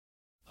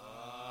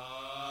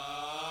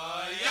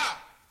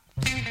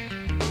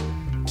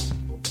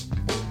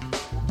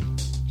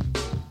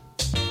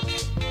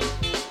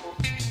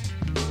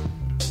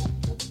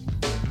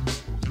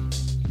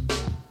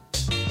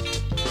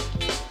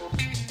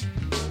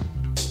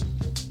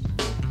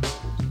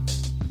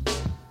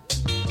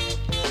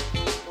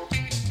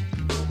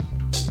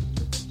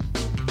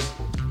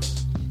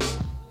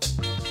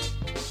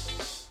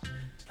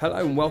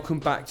Hello and welcome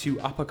back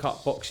to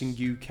Uppercut Boxing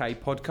UK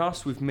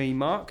podcast with me,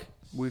 Mark,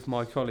 with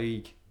my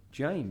colleague,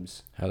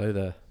 James. Hello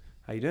there.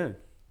 How you doing?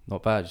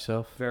 Not bad,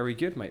 yourself? Very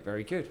good, mate,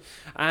 very good.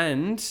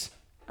 And,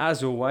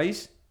 as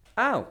always,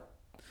 Al.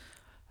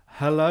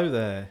 Hello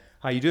there.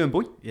 How you doing,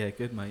 boy? Yeah,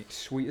 good, mate.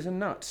 Sweet as a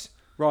nuts.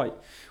 Right,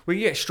 we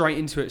get straight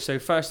into it. So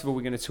first of all,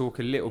 we're going to talk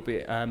a little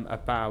bit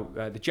about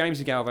the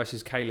James Degale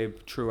versus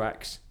Caleb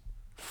Truax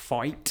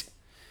fight.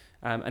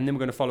 And then we're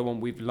going to follow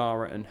on with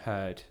Lara and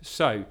Hurd.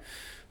 So,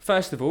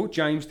 first of all,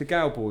 James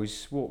Degale,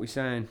 boys, what are we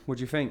saying? What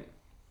do you think?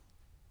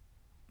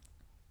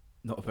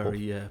 Not a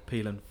very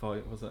appealing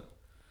fight, was it?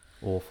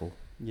 Awful.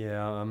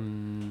 Yeah.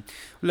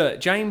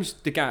 Look, James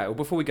Degale.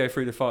 Before we go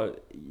through the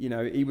fight,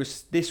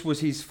 this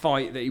was his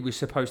fight that he was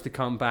supposed to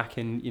come back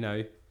and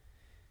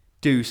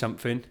do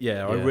something.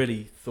 Yeah, I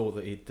really thought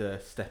that he'd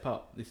step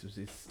up. This was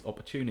his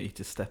opportunity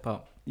to step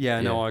up.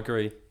 Yeah, no, I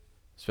agree.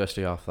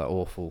 Especially after that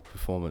awful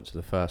performance of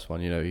the first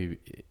one.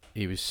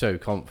 He was so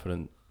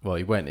confident. Well,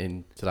 he went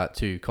into that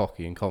too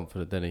cocky and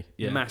confident, didn't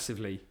he? Yeah.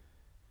 Massively.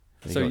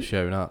 And he got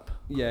shown up.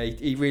 Yeah,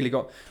 he really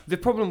got... The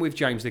problem with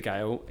James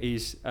Degale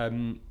is...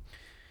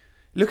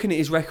 looking at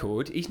his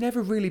record, he's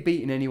never really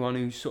beaten anyone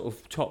who's sort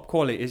of top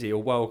quality, is he,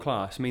 or world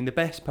class? I mean, the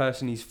best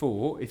person he's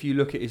fought, if you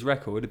look at his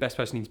record, the best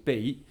person he's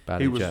beat...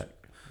 Jack.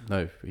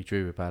 No, he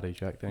drew with Baddy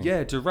Jack, didn't he?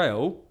 Yeah,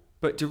 Darrell,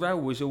 but Darrell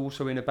was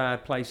also in a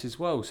bad place as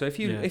well. So if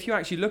you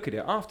actually look at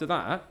it, after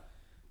that,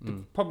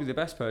 probably the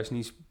best person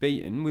he's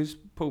beaten was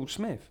Paul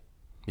Smith.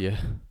 Yeah.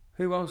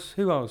 Who else?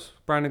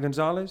 Brandon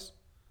Gonzalez?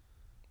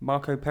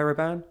 Marco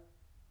Periban?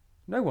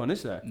 No one,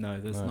 is there?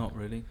 No, there's not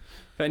really.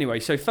 But anyway,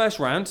 so first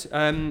round,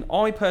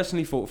 I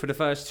personally thought for the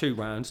first two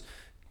rounds,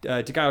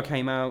 Degale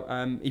came out,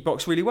 he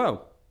boxed really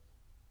well.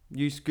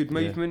 Used good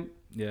movement.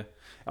 Yeah.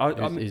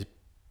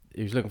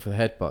 He was looking for the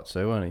headbutts,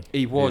 though, wasn't he?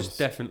 He was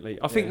definitely.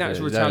 I think that's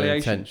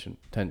retaliation.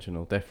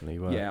 Intentional, definitely.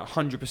 Weren't. Yeah,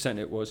 100%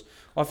 it was.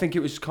 I think it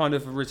was kind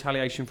of a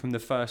retaliation from the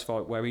first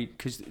fight where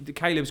because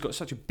Caleb's got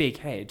such a big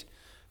head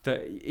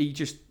that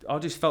I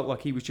just felt like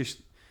he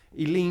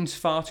leans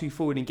far too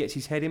forward and gets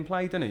his head in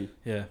play, doesn't he?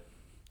 Yeah.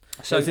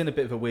 So he's in a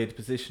bit of a weird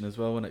position as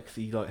well, wasn't it? Because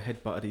he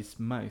headbutted his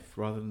mouth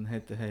rather than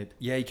head to head.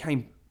 Yeah, he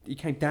came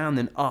down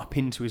and up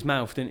into his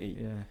mouth, didn't he?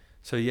 Yeah.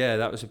 So yeah,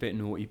 that was a bit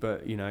naughty,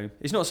 but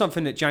it's not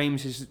something that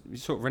James is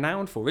sort of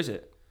renowned for, is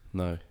it?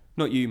 No.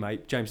 Not you,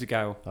 mate. James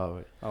Degale. Oh,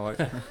 wait. All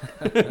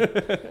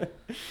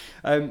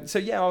right. So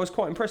yeah, I was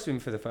quite impressed with him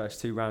for the first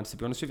two rounds, to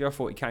be honest with you. I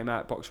thought he came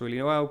out, boxed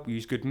really well,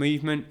 used good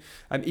movement.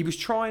 He was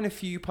trying a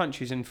few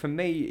punches, and for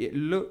me, it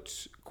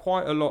looked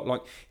quite a lot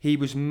like he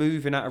was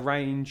moving out of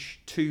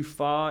range too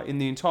far in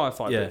the entire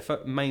fight,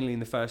 but mainly in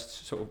the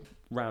first sort of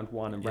round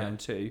one and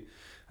round two.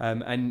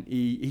 And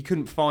he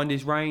couldn't find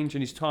his range,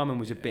 and his timing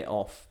was a bit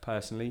off,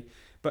 personally.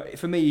 But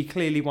for me, he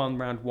clearly won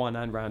round one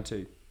and round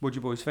two. What do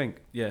you boys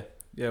think? Yeah.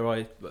 Yeah,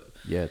 right.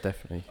 Yeah,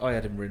 definitely. I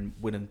had him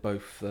winning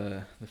both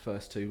the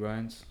first two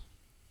rounds.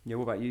 Yeah,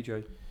 what about you,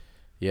 Joe?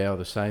 Yeah,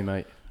 the same,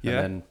 mate.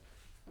 Yeah. And then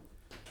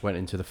went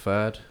into the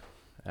third,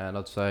 and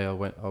I'd say I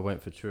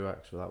went for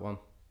Truax for that one.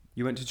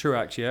 You went to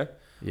Truax, yeah?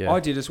 Yeah. I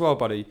did as well,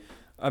 buddy.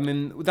 I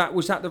mean,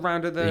 was that the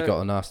round of the... He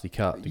got a nasty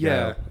cut.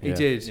 Yeah, he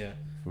did. Yeah.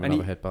 From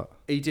another headbutt.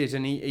 He did,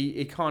 and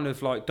he kind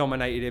of like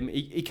dominated him.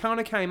 He kind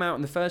of came out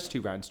in the first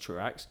two rounds,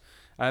 Truax.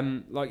 He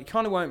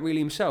kind of weren't really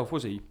himself,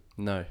 was he?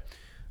 No.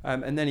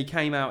 And then he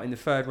came out in the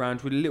third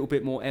round with a little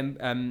bit more,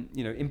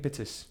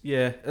 impetus.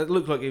 Yeah, it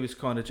looked like he was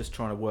kind of just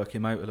trying to work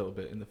him out a little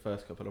bit in the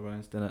first couple of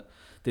rounds, didn't it?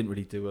 Didn't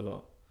really do a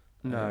lot.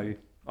 No,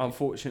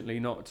 unfortunately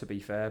not, to be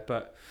fair.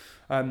 But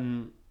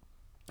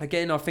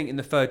again, I think in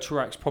the third,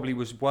 Truax probably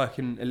was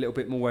working a little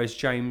bit more, whereas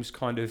James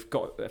kind of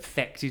got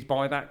affected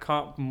by that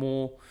cut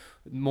more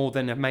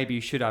than maybe he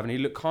should have. And he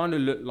looked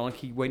like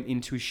he went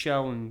into his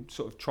shell and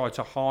sort of tried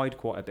to hide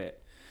quite a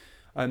bit.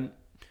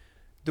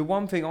 The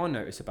one thing I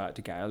noticed about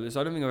Degale is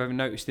I don't think I've ever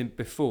noticed him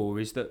before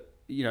is that,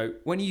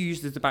 when he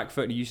uses the back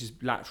foot and he uses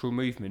lateral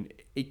movement,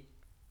 it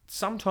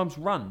sometimes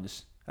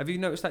runs. Have you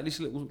noticed that? This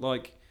little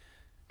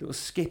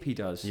skip he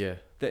does? Yeah.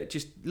 That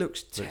just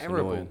looks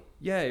terrible. Annoying.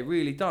 Yeah, it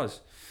really does.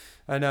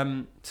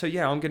 And so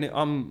yeah, I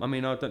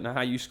don't know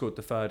how you scored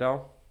the third,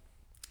 Al.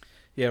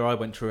 Yeah, I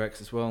went Truax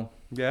as well.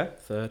 Yeah?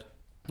 Third.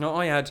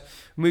 No,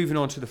 moving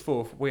on to the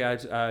fourth, we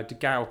had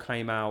Degale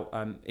came out.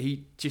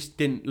 He just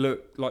didn't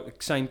look like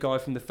the same guy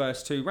from the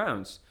first two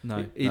rounds.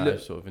 No. He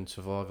looked sort of in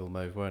survival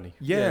mode, weren't he?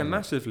 Yeah,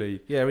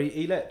 massively. Yeah,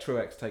 he let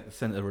Truax take the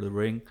centre of the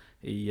ring.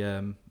 He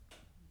was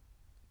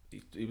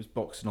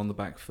boxing on the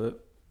back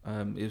foot.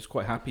 He was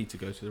quite happy to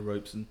go to the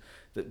ropes, and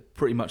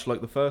pretty much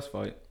like the first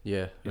fight.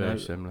 Yeah, very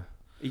similar.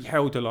 He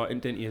held a lot,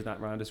 didn't he, in that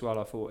round as well?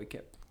 I thought he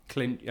kept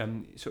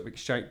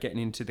getting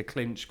into the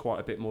clinch quite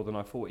a bit more than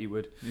I thought he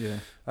would. Yeah.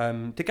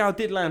 Degale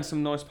did land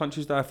some nice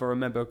punches there. If I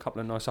remember, a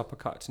couple of nice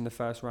uppercuts in the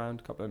first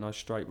round, a couple of nice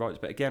straight rights.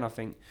 But again, I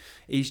think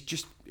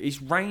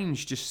his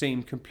range just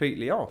seemed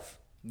completely off.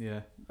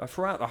 Yeah.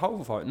 Throughout the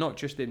whole fight, not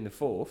just in the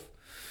fourth.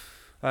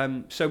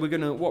 So we're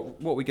gonna what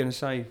are we gonna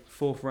say?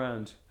 Fourth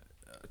round.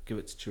 Give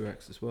it to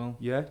Truax as well.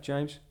 Yeah,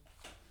 James.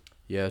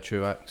 Yeah,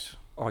 Truax.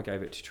 I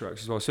gave it to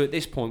Truax as well. So at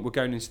this point, we're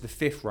going into the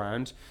 5th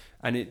round,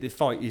 and the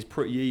fight is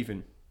pretty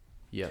even.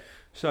 Yeah.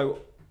 So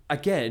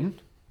again,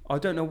 I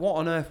don't know what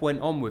on earth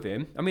went on with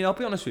him. I mean, I'll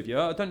be honest with you.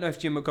 I don't know if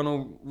Jim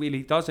McDonnell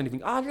really does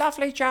anything. Oh,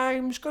 lovely,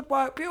 James. Good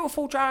work.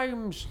 Beautiful,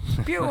 James.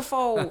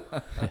 Beautiful.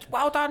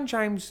 Well done,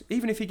 James.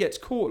 Even if he gets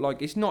caught,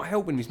 like, it's not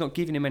helping him. He's not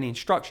giving him any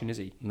instruction, is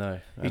he? No.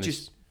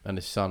 And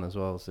his son as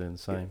well is doing the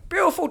same.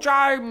 Beautiful,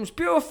 James.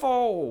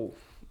 Beautiful.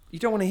 You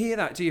don't want to hear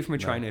that, do you, from a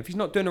trainer? If he's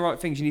not doing the right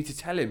things, you need to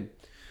tell him.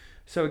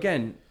 So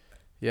again...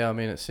 Yeah, I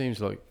mean, it seems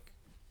like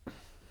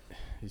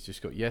he's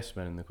just got yes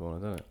men in the corner,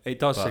 doesn't it? It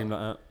does seem like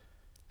that.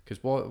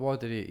 Because why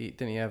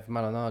didn't he have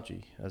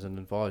Malignaggi as an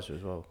advisor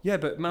as well? Yeah,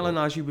 but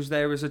Malignaggi was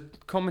there as a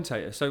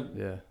commentator. So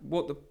yeah.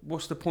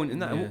 What's the point in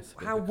that? Yeah,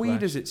 how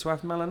weird is it to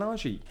have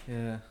Malignaggi?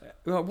 Yeah.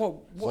 Why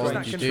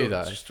would you do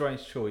that? It's a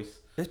strange choice.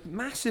 It's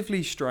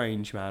massively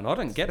strange, man. I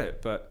don't get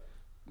it, but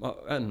I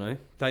don't know.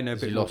 They know a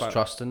Has bit he more lost about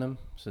trust in them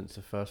since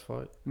the first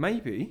fight?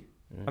 Maybe.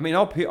 Yeah. I mean,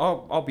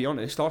 I'll be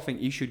honest. I think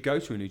he should go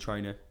to a new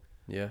trainer.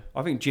 Yeah.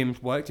 I think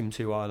Jim's worked him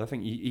too hard. I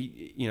think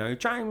he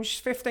James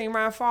 15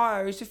 round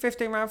fighter. He's a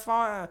 15 round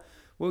fighter.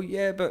 Well,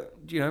 yeah, but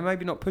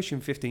maybe not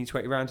pushing 15,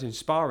 20 rounds in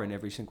sparring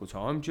every single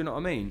time. Do you know what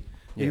I mean?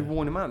 Yeah. You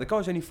worn him out. The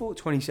guy's only fought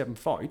 27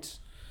 fights.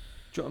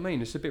 Do you know what I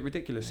mean? It's a bit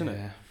ridiculous, isn't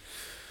it?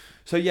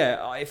 So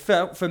yeah, it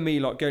felt for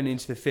me like going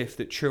into the 5th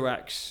that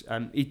Truax,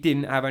 he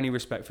didn't have any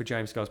respect for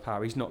James Degale's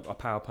power. He's not a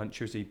power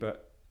puncher, is he?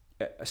 But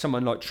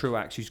someone like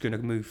Truax who's going to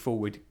move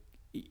forward,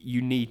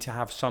 you need to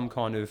have some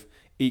kind of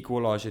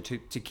equaliser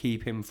to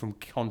keep him from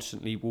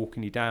constantly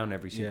walking you down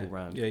every single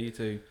round. Yeah, you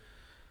do.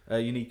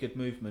 You need good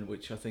movement,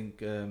 which I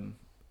think even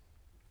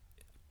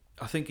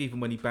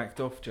when he backed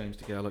off James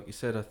Degale, like you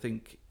said, I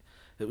think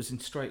it was in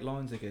straight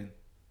lines again.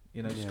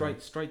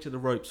 Straight to the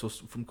ropes or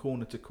from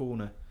corner to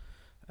corner.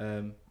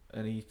 And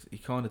he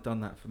kind of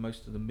done that for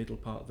most of the middle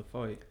part of the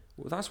fight.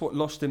 Well, that's what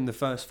lost him the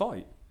first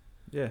fight.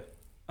 Yeah.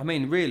 I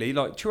mean, really,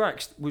 like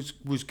Truax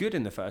was good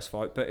in the first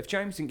fight, but if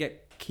James didn't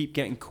keep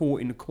getting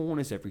caught in the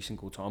corners every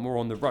single time or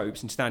on the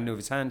ropes and standing with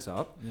his hands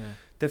up,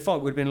 the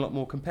fight would have been a lot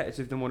more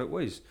competitive than what it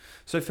was.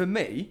 So for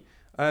me,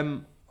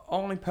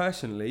 I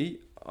personally,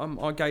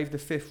 I gave the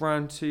 5th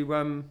round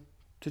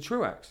to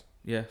Truax.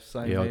 Yeah,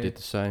 same. Yeah, here. I did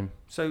the same.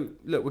 So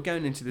look, we're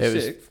going into the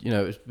 6th.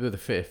 It was with the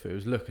 5th. It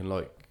was looking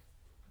like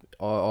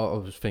I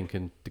was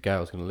thinking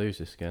Degale's going to lose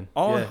this again.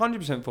 I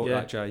 100% thought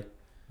that, Jay.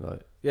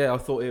 Yeah, I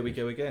thought here we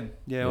go again.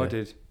 Yeah, I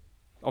did.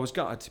 I was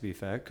gutted, to be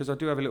fair, because I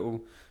do have a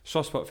little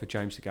soft spot for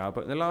James Degale.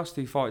 But in the last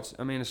 2 fights,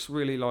 I mean, it's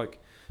really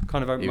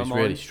kind of opened my mind. He was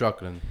really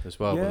struggling as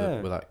well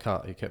with that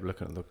cut. He kept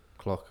looking at the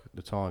clock at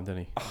the time,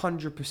 didn't he?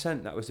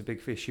 100%. That was a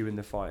big issue in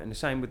the fight, and the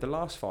same with the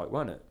last fight,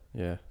 wasn't it?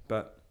 Yeah.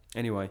 But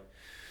anyway,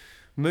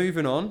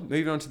 moving on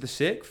to the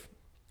 6th.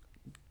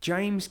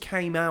 James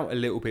came out a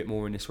little bit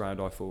more in this round,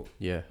 I thought.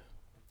 Yeah.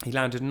 He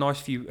landed a nice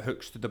few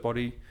hooks to the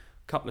body,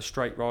 a couple of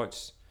straight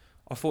rights.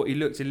 I thought he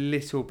looked a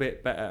little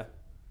bit better.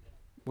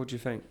 What do you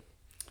think?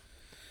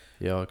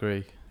 Yeah, I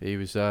agree. He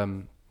was. I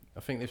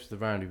think this was the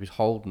round he was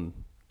holding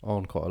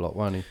on quite a lot,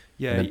 wasn't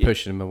he? Yeah, and then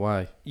pushing him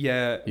away.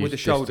 Yeah, with the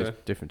shoulder.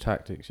 Different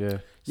tactics. Yeah.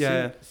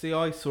 Yeah. See,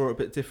 I saw it a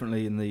bit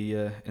differently in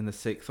the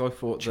 6th. I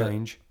thought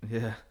change.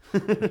 Yeah.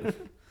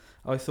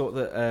 I thought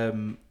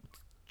that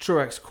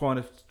Truax kind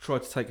of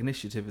tried to take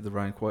initiative of the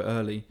round quite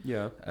early.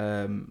 Yeah.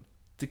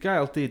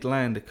 Degale did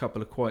land a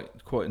couple of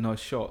quite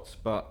nice shots,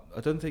 but I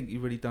don't think he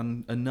really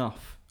done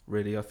enough.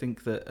 Really, I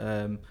think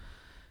that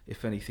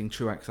if anything,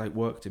 Truax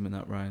outworked him in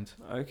that round.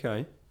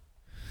 Okay.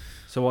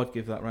 So I'd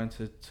give that round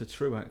to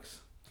Truax.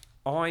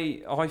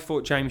 I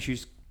thought James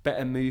used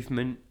better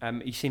movement.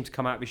 He seemed to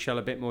come out of his shell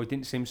a bit more. He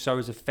didn't seem so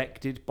as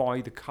affected by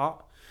the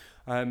cut.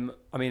 I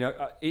mean,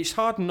 it's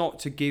hard not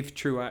to give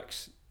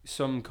Truax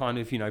some kind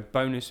of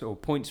bonus or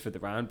points for the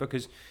round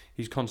because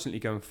he's constantly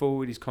going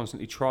forward, he's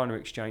constantly trying to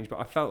exchange, but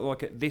I felt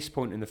like at this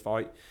point in the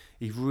fight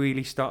he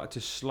really started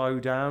to slow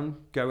down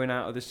going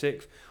out of the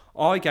 6th.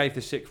 I gave the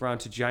 6th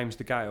round to James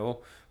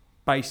Degale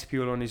based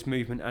purely on his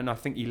movement, and I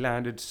think he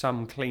landed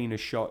some cleaner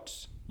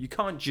shots. You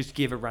can't just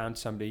give a round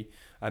to somebody,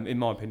 in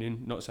my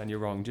opinion, not saying you're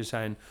wrong, just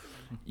saying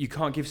you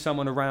can't give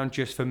someone a round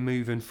just for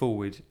moving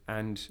forward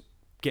and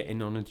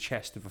getting on the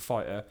chest of a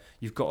fighter.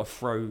 You've got to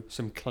throw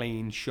some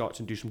clean shots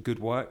and do some good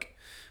work.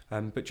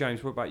 But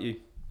James, what about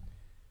you?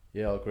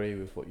 Yeah, I agree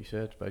with what you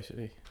said,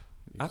 basically.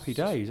 Happy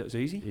days, that was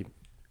easy.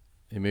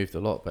 He moved a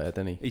lot better,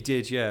 didn't he? He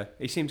did, yeah.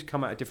 He seemed to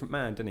come out a different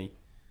man, didn't he?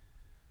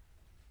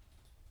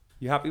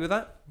 You happy with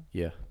that?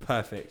 Yeah.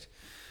 Perfect.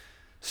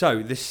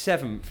 So, the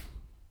 7th.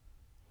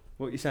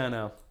 What are you saying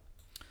now?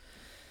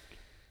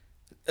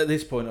 At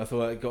this point, I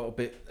thought it got a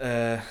bit...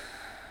 they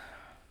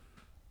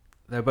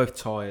were both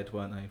tired,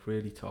 weren't they?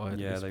 Really tired.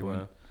 Yeah, they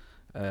were.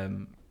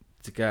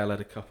 Degale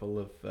had a couple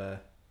of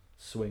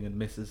swing and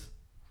misses.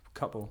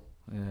 Couple.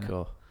 Yeah.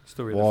 God.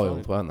 Story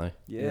wild, weren't they?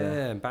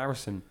 Yeah,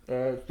 embarrassing.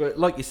 But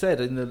like you said,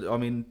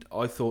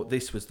 I thought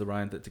this was the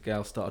round that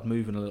Degale started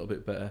moving a little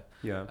bit better.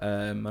 Yeah.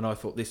 And I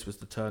thought this was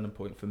the turning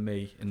point for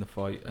me in the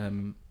fight.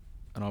 And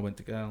I went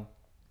Degale.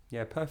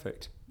 Yeah,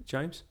 perfect.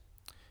 James?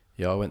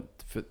 Yeah, I went.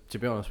 To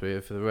be honest with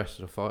you, for the rest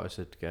of the fight, I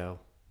said Degale.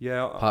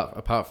 Yeah.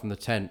 Apart from the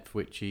 10th,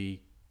 which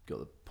he got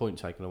the point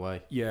taken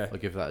away. Yeah. I'll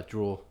give that a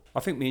draw. I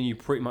think me and you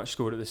pretty much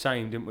scored at the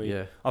same, didn't we?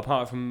 Yeah.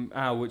 Apart from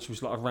Al, which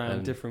was like a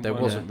round different. There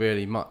wasn't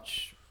really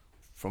much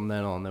from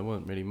then on. There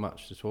wasn't really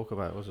much to talk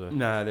about, was there?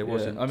 No, there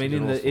wasn't. I mean,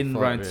 in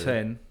round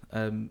 10,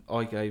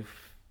 I gave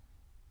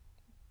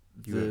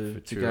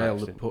the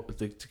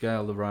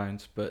Degale the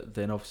round, but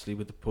then obviously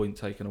with the point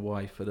taken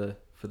away for the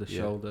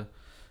shoulder,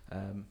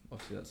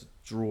 obviously that's a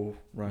draw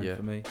round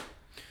for me.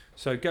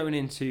 So going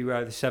into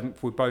the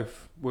 7th,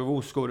 we've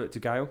all scored at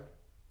Degale.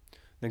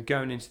 Then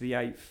going into the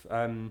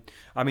 8th,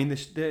 I mean the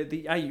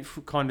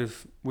 8th kind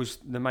of was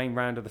the main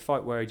round of the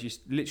fight, where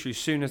just literally as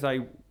soon as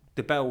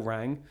the bell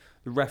rang,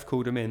 the ref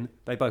called them in,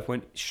 they both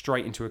went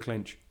straight into a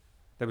clinch.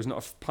 There was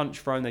not a punch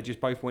thrown, they just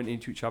both went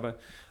into each other.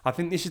 I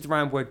think this is the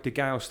round where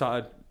Degale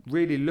started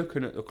really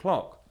looking at the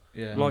clock.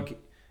 Yeah. Like,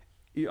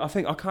 I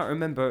can't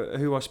remember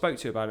who I spoke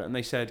to about it, and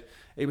they said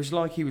it was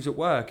like he was at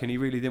work and he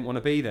really didn't want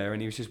to be there,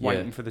 and he was just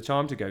waiting for the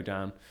time to go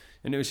down.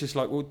 And it was just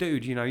like, well,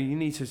 dude, you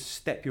need to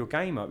step your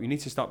game up. You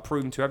need to start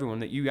proving to everyone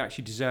that you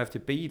actually deserve to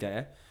be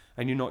there,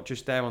 and you're not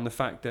just there on the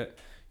fact that,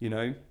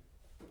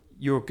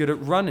 you're good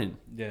at running.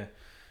 Yeah.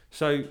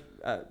 So,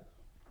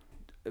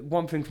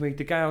 one thing for me,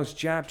 Degale's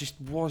jab just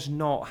was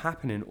not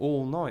happening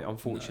all night,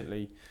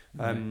 unfortunately.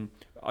 No.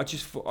 I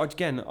just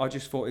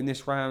thought in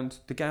this round,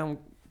 Degale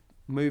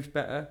moved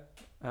better,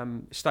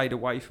 stayed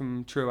away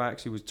from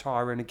Truax, who was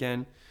tiring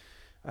again.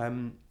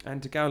 And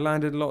Degale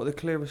landed a lot of the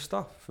clearer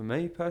stuff for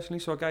me personally,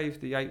 so I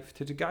gave the 8th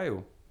to Degale.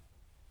 What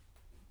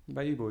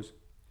about you boys?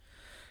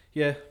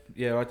 Yeah,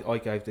 I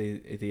gave the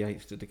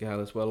 8th to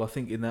Degale as well. I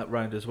think in that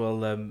round as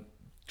well,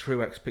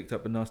 Truax picked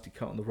up a nasty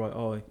cut on the right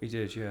eye. He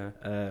did, yeah.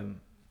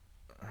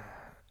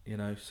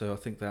 So I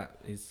think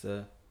that is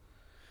that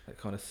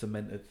kind of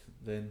cemented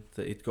then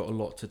that he'd got a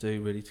lot to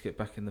do really to get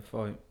back in the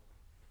fight.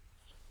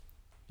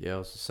 Yeah, I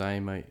was the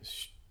same, mate.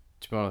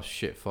 To be honest,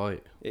 shit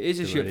fight. It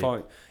is a shit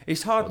fight.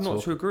 It's hard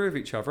not to agree with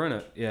each other, isn't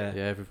it? Yeah.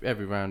 Yeah,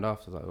 every round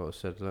after that, like I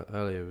said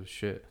earlier, was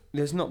shit.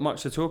 There's not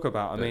much to talk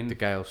about. But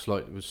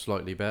Degale was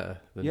slightly better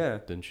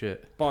than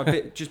shit. By a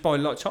bit, just by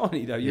like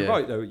tiny though. You're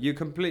right though. You're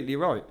completely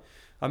right.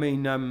 I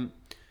mean,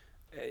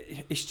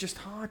 it's just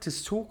hard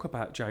to talk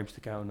about James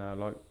Degale now.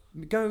 Like,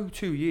 go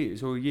 2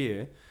 years or a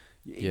year.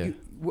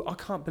 I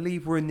can't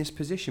believe we're in this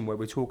position where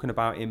we're talking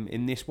about him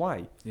in this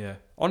way. Yeah.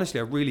 Honestly,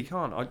 I really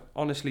can't. I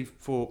honestly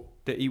thought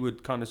that he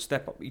would kind of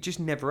step up. He just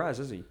never has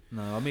he?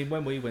 No, I mean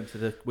when we went to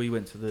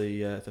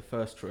the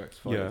first Truax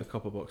fight at the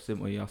Copper Box,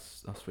 didn't we?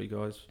 Us three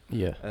guys.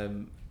 Yeah.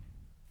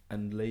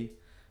 And Lee,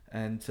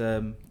 and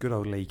good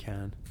old Lee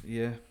Can.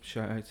 Yeah,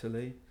 shout out to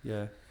Lee.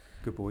 Yeah,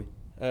 good boy.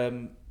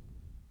 And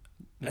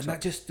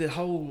that just the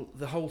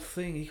whole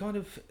thing. He kind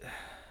of.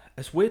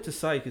 It's weird to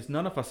say because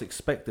none of us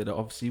expected it.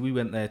 Obviously, we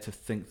went there to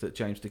think that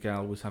James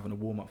Degale was having a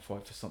warm-up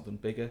fight for something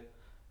bigger,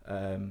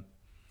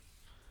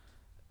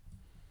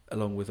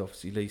 along with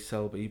obviously Lee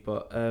Selby.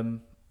 But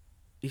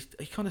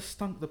he kind of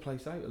stunk the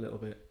place out a little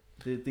bit.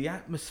 The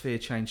atmosphere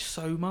changed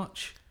so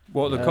much.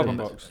 What, the Copper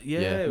Box?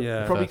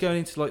 Yeah. Probably going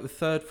into like the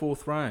third,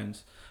 fourth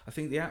rounds. I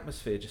think the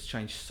atmosphere just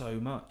changed so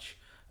much.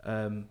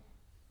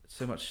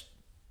 So much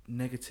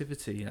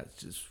negativity.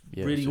 It's just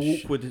really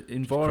awkward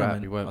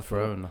environment. You weren't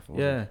throwing nothing.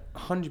 Yeah,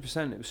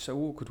 100%. It was so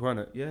awkward,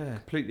 wasn't it? Yeah,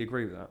 completely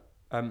agree with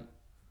that.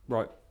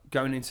 Right,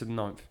 going into the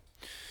 9th.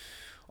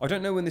 I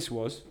don't know when this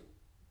was,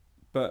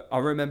 but I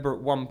remember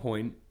at one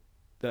point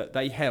that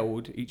they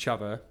held each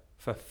other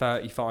for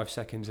 35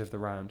 seconds of the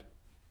round.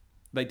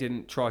 They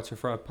didn't try to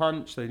throw a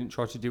punch. They didn't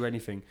try to do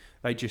anything.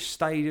 They just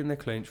stayed in the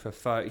clinch for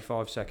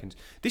 35 seconds.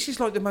 This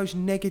is like the most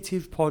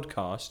negative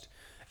podcast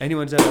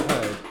anyone's ever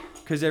heard.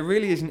 Because there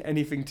really isn't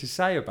anything to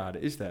say about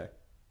it, is there?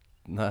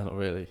 No, not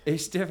really.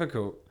 It's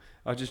difficult.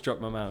 I just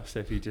dropped my mouse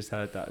if you just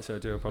heard that, so I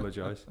do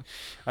apologise.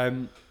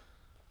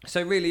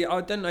 So really,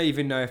 I don't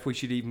even know if we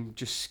should even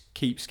just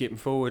keep skipping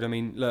forward. I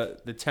mean,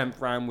 look, the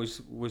 10th round was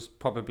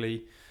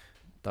probably...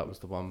 That was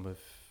the one with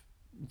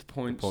the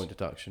points. Point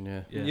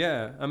deduction,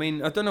 Yeah, I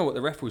mean, I don't know what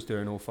the ref was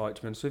doing all fight,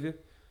 to be honest with you.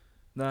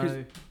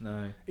 No.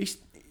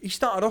 He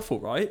started off all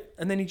right,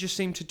 and then he just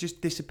seemed to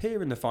just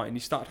disappear in the fight, and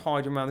he started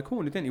hiding around the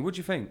corner, didn't he? What do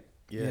you think?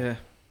 Yeah.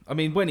 I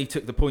mean, when he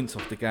took the points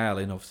off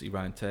Degale in obviously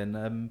round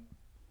 10,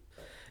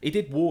 he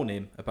did warn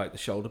him about the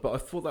shoulder, but I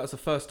thought that was the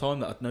first time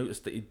that I'd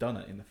noticed that he'd done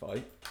it in the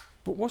fight.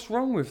 But what's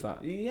wrong with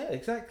that? Yeah,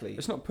 exactly.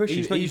 It's not pushing.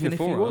 It's not using even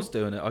the if he forearm. was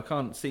doing it, I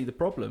can't see the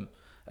problem.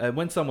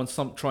 When someone's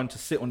trying to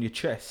sit on your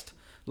chest,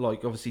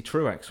 like obviously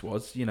Truax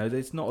was,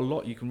 there's not a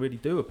lot you can really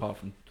do apart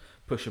from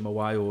push him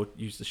away or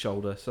use the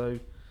shoulder. So,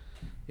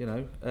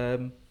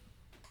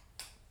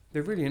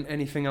 there really isn't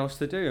anything else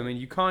to do. I mean,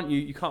 you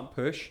can't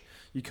push.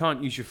 You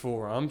can't use your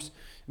forearms.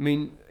 I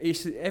mean,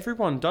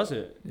 everyone does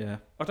it. Yeah.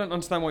 I don't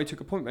understand why he took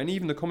a point. And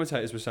even the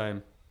commentators were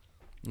saying,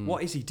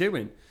 what is he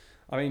doing?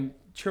 I mean,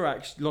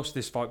 Truax lost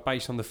this fight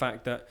based on the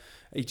fact that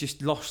he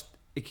just lost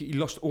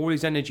all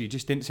his energy.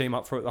 Just didn't see him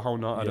up for it the whole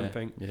night, I don't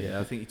think.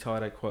 Yeah, I think he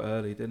tired out quite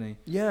early, didn't he?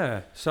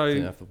 Yeah. So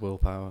didn't have the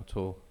willpower at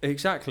all.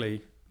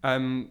 Exactly.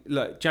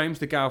 Look, James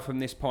Degale from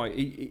this fight,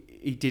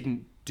 he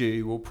didn't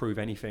do or prove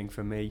anything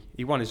for me.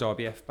 He won his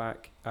IBF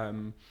back,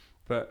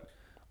 but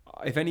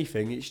if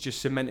anything, it's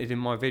just cemented in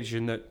my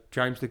vision that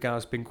James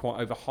Degale's been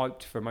quite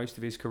overhyped for most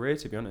of his career,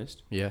 to be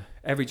honest. Yeah.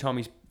 Every time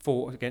he's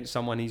fought against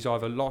someone, he's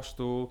either lost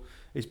or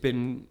it's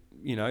been,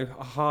 a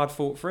hard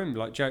fought for him.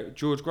 Like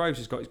George Groves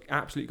has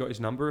absolutely got his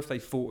number if they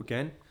fought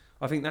again.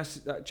 I think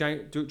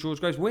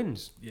George Groves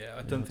wins. Yeah,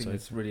 I don't think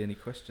there's really any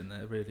question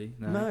there, really.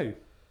 No.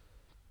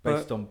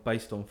 Based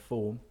on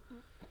form.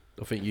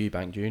 I think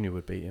Eubank Jr.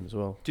 would beat him as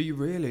well. Do you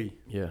really?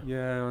 Yeah.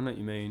 Yeah, I know what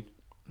you mean.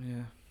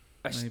 Yeah.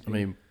 I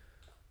mean,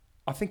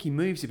 I think he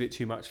moves a bit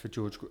too much for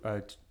Chris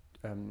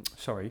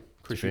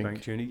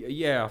Eubank Jr.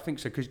 Yeah, I think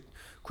so, because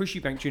Chris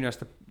Eubank Jr. has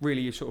to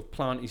really sort of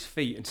plant his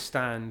feet and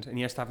stand, and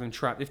he has to have him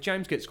trapped. If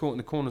James gets caught in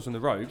the corners on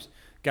the ropes,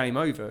 game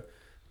over.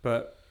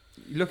 But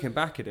looking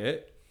back at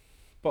it...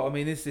 But, I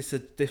mean, is this a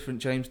different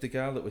James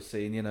Degale that we're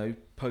seeing,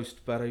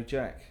 post-Barrow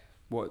Jack?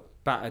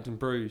 What, battered and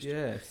bruised?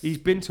 Yes. He's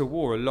been to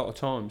war a lot of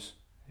times.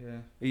 Yeah.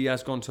 He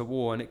has gone to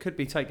war, and it could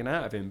be taken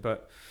out of him,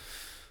 but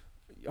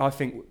I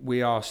think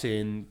we are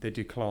seeing the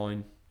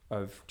decline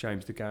of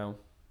James Degale,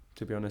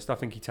 to be honest. I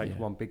think he takes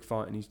one big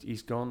fight and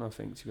he's gone, I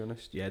think, to be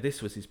honest. Yeah,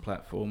 this was his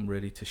platform,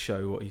 really, to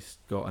show what he's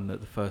got, and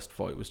that the first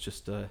fight was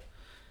just a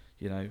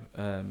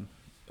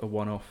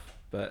one-off.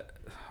 But,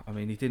 I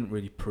mean, he didn't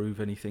really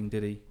prove anything,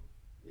 did he?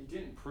 He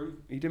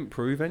didn't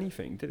prove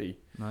anything, did he?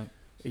 No.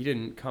 He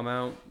didn't come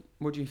out...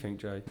 What do you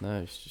think, Jay?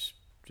 No, he's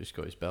just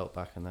got his belt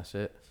back and that's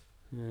it.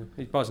 Yeah,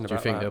 he's buzzing about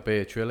that. Do you think there'll be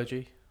a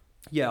trilogy?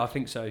 Yeah, I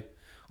think so.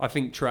 I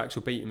think Truax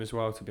will beat him as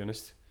well, to be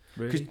honest.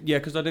 Really?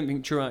 Because I don't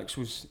think Truax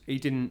was... He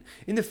didn't...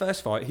 In the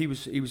first fight, he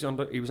was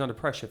under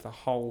pressure for the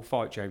whole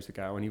fight, James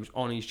Degale, and he was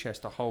on his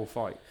chest the whole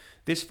fight.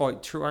 This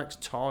fight, Truax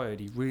tired.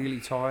 He really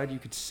tired. You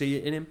could see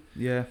it in him.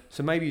 Yeah.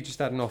 So maybe he just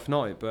had an off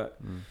night, but...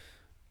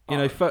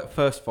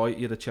 First fight,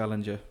 you're the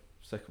challenger.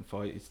 Second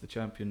fight, it's the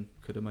champion.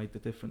 Could have made the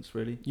difference,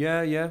 really.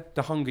 Yeah.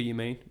 The hunger, you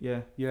mean?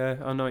 Yeah. Yeah,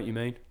 I know what you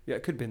mean. Yeah,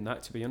 it could have been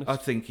that, to be honest. I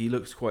think he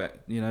looks quite...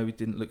 he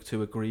didn't look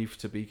too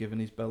aggrieved to be giving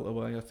his belt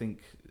away. I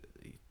think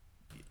he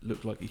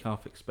looked like he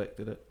half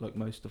expected it, like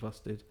most of us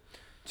did.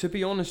 To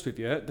be honest with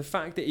you, the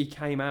fact that he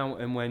came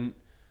out and went...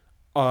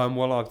 I'll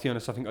be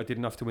honest, I think I did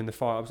enough to win the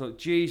fight. I was like,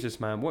 Jesus,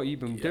 man, what have you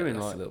been doing?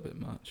 That's like a little bit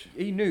much.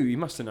 He knew, he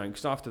must have known,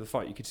 because after the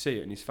fight you could see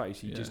it in his face.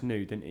 He just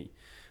knew, didn't he?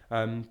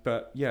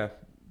 But yeah,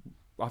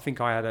 I think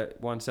I had at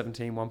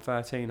 117,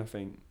 113. I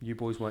think you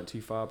boys weren't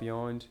too far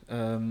behind.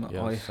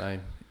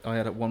 Same. I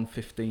had at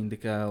 115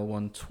 Degale,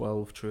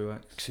 112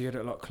 Truax. So you had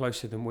it a lot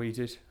closer than we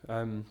did,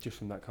 just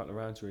from that couple of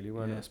rounds, really,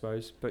 weren't it, I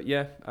suppose? But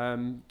yeah,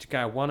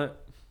 Degale won it,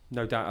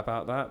 no doubt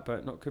about that,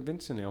 but not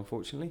convincingly,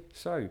 unfortunately.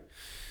 So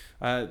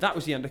that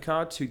was the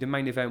undercard to the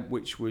main event,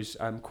 which was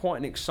quite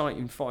an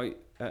exciting fight.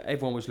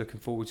 Everyone was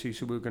looking forward to.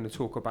 So we were going to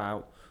talk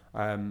about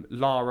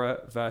Lara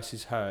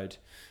versus Hurd.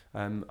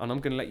 And I'm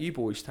going to let you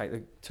boys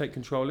take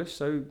control of this.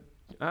 So,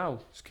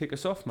 Al, let's kick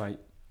us off, mate.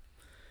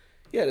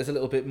 Yeah, there's a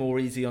little bit more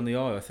easy on the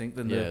eye, I think,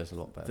 than it's a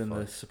lot better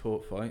the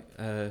support fight.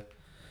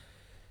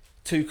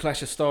 Two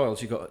clash of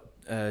styles. You got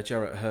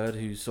Jarrett Hurd,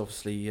 who's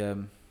obviously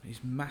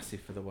he's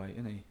massive for the weight,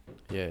 isn't he?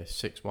 Yeah,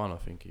 6'1", I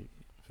think he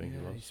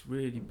was. He's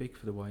really big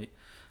for the weight.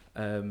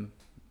 Come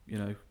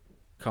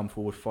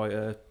forward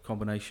fighter,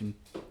 combination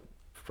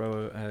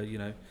thrower.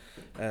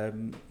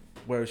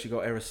 Whereas you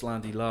got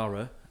Erislandi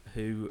Lara,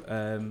 who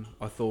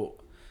I thought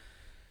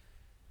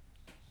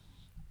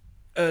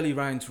early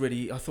rounds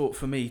really. I thought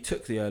for me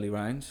took the early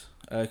rounds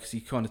because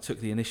he kind of took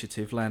the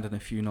initiative, landing a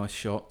few nice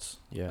shots.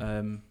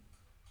 Yeah.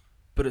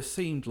 But it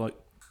seemed like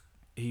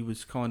he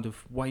was kind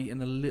of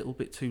waiting a little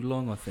bit too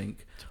long, I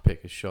think, to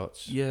pick his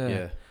shots.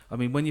 Yeah. I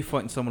mean, when you're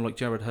fighting someone like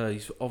Jarrett Hurd,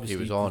 he's obviously...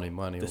 He was on him,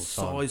 wasn't he, the all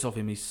the time. size of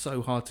him is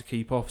so hard to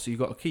keep off, so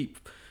you've got to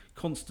keep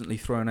constantly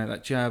throwing out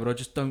that jab, but I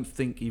just don't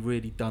think he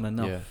really done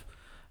enough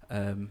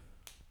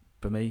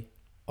for me.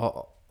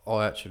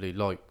 I actually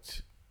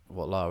liked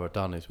what Lara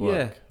done his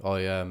work.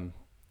 Yeah.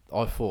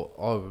 I thought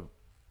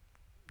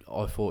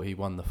he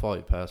won the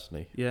fight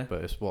personally. Yeah.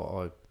 But it's what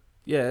I...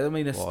 Yeah, I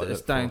mean,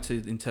 it's down to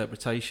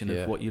interpretation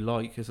of what you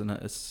like, isn't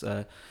it? It's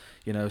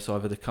it's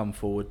either the come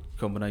forward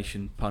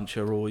combination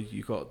puncher or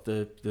you got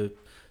the.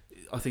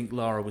 I think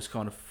Lara was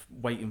kind of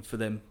waiting for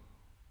them.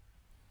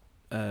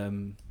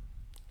 The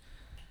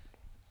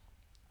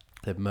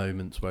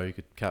moments where he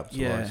could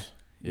capitalise.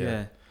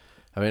 Yeah.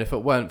 I mean, if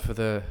it weren't for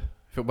the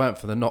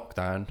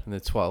knockdown in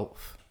the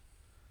 12th.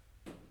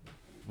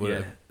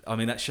 I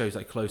mean that shows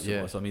how close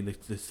it was. I mean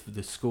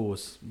the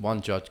scores.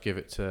 One judge give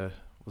it to.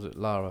 Was it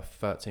Lara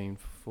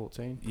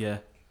 13-14? Yeah.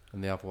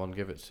 And the other one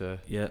give it to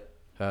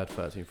Hurd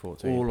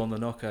 13-14. All on the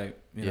knockout.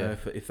 You know,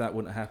 if that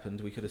wouldn't have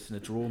happened, we could have seen a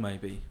draw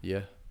maybe.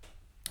 Yeah.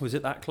 Was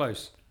it that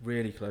close?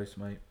 Really close,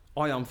 mate.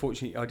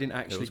 Unfortunately, I didn't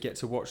actually get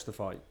to watch the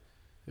fight.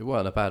 It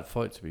wasn't a bad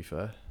fight, to be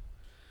fair.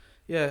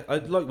 Yeah,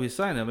 like we were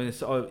saying, I mean,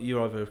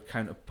 you're either a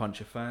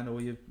counter-puncher fan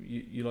or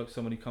you like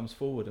someone who comes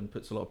forward and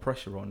puts a lot of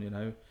pressure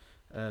on,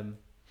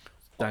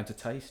 down to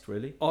taste,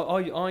 really.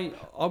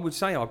 I would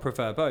say I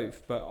prefer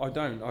both, but I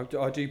don't.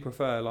 I do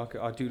prefer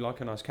I do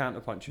like a nice counter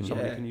punch and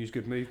somebody can use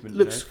good movement.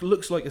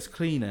 Looks like it's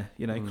cleaner,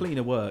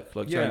 cleaner work.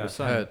 Like Jay was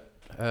saying.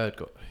 Hurd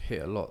got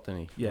hit a lot,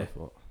 didn't he? Yeah.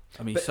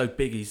 I mean, he's so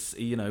big. He's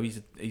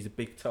a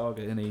big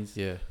target, and he's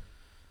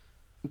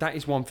That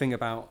is one thing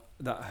about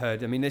that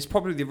Hurd. I mean, it's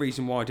probably the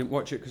reason why I didn't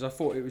watch it, because I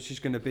thought it was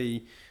just going to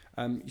be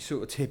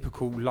sort of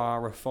typical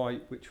Lara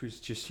fight, which was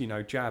just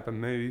jab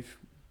and move,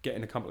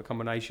 getting a couple of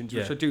combinations,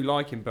 which I do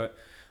like him, but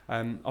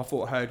I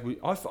thought Hurd.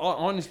 I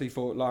honestly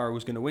thought Lara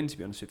was going to win, to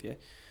be honest with you,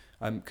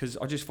 because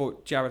I just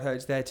thought Jarrod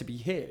Hurd's there to be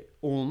hit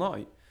all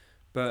night,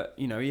 but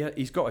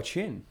he's got a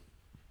chin,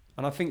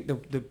 and I think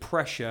the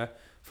pressure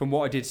from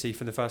what I did see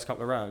from the first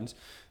couple of rounds,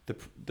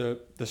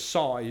 the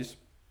size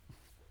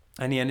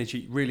and the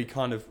energy really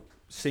kind of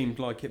seemed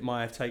like it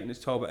might have taken its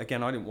toll. But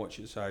again, I didn't watch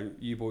it, so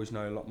you boys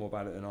know a lot more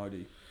about it than I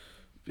do.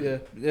 Yeah,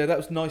 that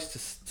was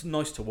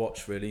nice to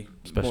watch, really.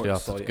 Especially more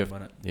after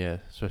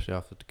especially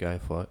after the Gale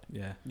fight.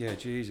 Yeah,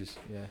 Jesus.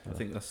 Yeah, I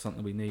think that's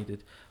something we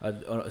needed,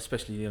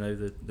 especially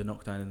the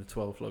knockdown in the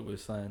 12, like we were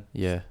saying.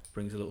 Yeah,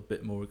 brings a little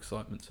bit more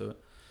excitement to it.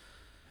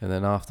 And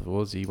then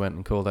afterwards, he went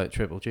and called out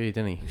Triple G,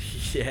 didn't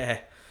he? Yeah.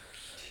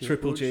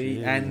 Triple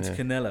G and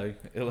Canelo.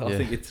 I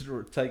think it's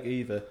take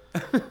either.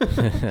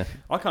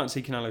 I can't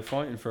see Canelo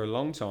fighting for a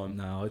long time.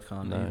 No, I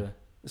can't either.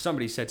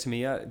 Somebody said to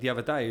me the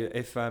other day,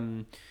 if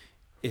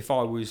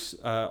I was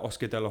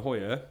Oscar De La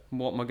Hoya,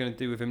 what am I going to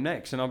do with him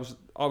next? And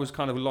I was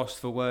kind of lost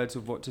for words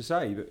of what to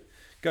say. But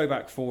go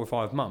back 4 or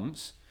 5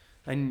 months,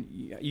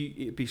 and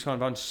it'd be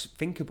kind of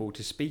unthinkable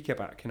to speak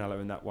about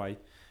Canelo in that way.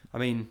 I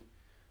mean,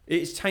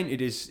 it's tainted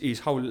his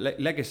whole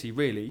legacy,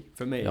 really,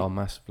 for me. Yeah,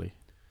 massively.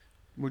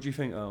 What do you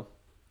think, Al?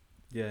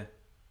 Yeah.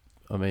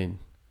 I mean,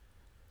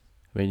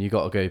 you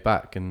got to go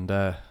back and,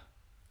 does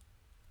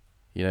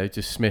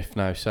Smith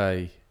now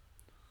say,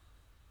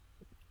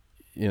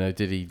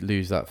 did he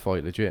lose that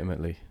fight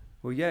legitimately?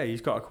 Well, yeah,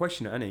 he's got to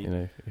question it, hasn't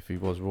he? If he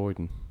was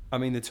roiding. I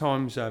mean, the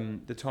times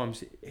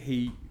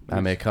he...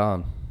 Amir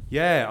Khan.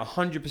 Yeah,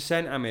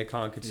 100% Amir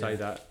Khan could say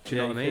that. Do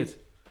you know what I mean?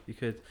 You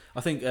could.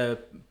 I think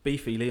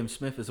Beefy Liam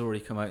Smith has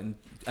already come out and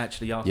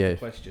actually asked the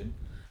question,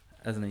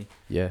 hasn't he?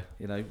 Yeah.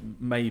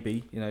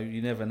 Maybe.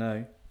 You never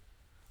know.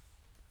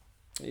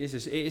 It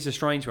is a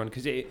strange one,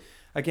 because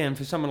again,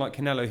 for someone like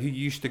Canelo, who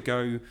used to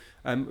go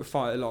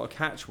fight a lot of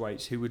catch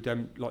weights, who would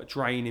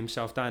drain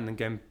himself down and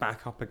then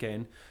back up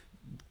again,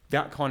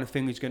 that kind of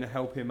thing is going to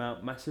help him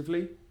out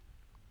massively.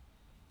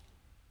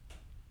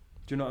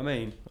 Do you know what I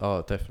mean?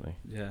 Oh, definitely.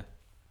 Yeah.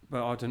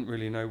 But I didn't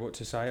really know what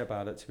to say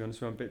about it, to be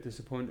honest. I'm a bit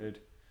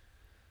disappointed,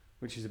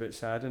 which is a bit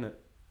sad, isn't it?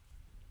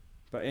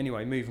 But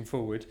anyway, moving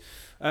forward,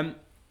 I'm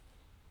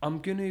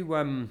going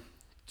to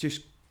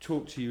just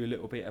talk to you a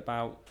little bit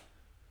about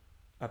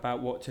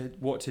what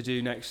to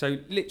do next. So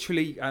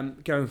literally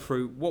going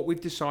through what we've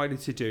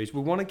decided to do is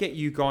we want to get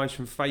you guys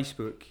from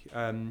Facebook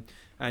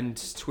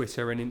and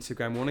Twitter and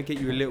Instagram. We want to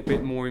get you a little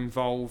bit more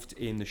involved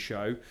in the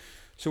show.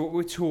 So what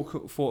we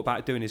thought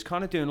about doing is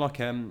kind of doing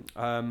like a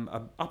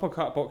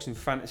Uppercut Boxing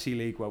Fantasy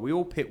League, where we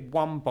all pick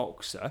one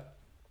boxer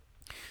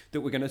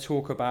that we're going to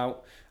talk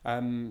about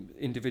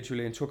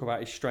individually and talk about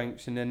his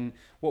strengths, and then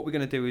what we're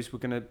going to do is we're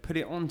going to put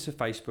it onto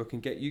Facebook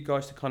and get you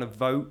guys to kind of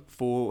vote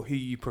for who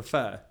you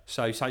prefer.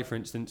 So say for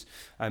instance,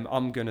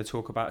 I'm going to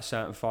talk about a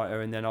certain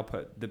fighter, and then I'll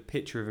put the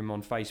picture of him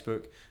on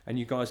Facebook, and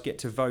you guys get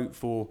to vote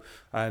for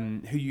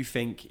who you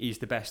think is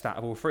the best out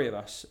of all 3 of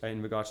us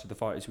in regards to the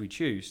fighters we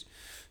choose.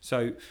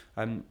 So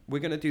we're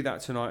going to do that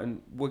tonight,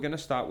 and we're going to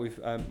start with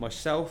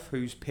myself,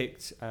 who's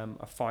picked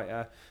a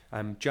fighter,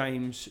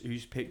 James,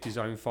 who's picked his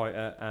own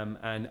fighter,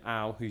 and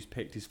Al, who's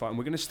picked his fighter. And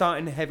we're going to start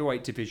in the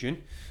heavyweight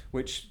division,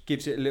 which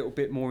gives it a little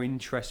bit more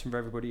interest from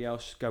everybody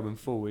else going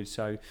forward.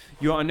 So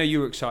I know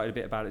you're excited a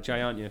bit about it,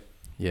 Jay, aren't you?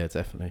 Yeah,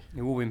 definitely.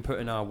 We've all been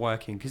putting our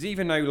work in, because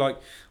even though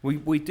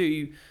we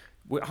do...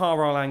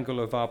 Our angle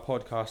of our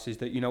podcast is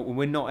that when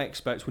we're not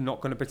experts, we're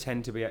not going to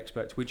pretend to be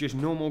experts. We're just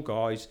normal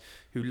guys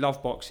who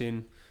love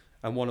boxing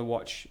and want to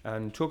watch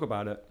and talk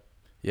about it.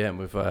 Yeah, and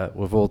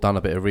we've all done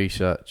a bit of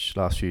research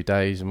last few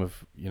days, and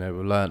we've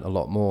learnt a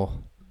lot more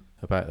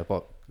about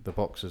the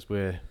boxers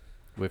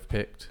we've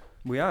picked.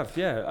 We have,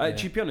 yeah.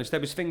 To be honest, there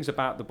was things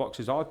about the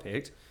boxers I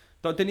picked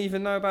that I didn't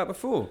even know about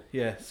before.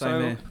 Yeah,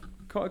 same here.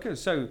 Quite good.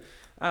 So,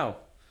 Al,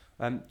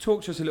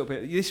 talk to us a little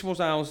bit. This was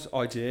Al's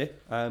idea,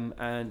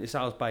 and it's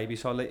Al's baby,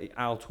 so I'll let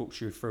Al talk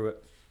you through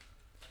it.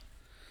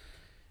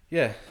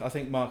 Yeah, I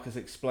think Mark has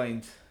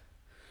explained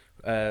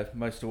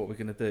most of what we're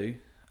going to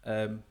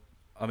do.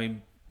 I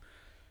mean,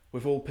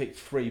 we've all picked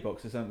 3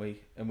 boxers, haven't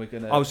we? And we're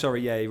going to... Oh,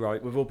 sorry, yeah, you're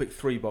right. We've all picked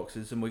 3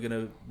 boxers, and we're going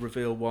to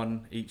reveal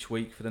one each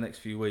week for the next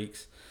few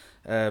weeks.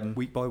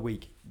 Week by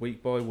week.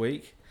 Week by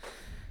week.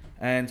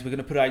 And we're going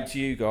to put it out to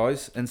you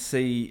guys and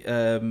see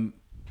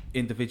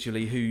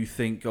individually who you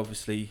think,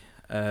 obviously,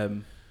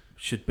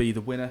 should be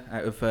the winner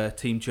out of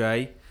Team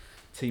J,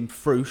 Team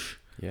Frush,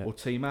 or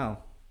Team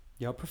Al.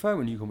 Yeah, I prefer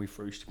when you call me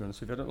Frush, to be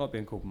honest with you. I don't like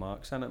being called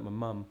Mark. Sound like my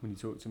mum when you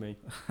talk to me.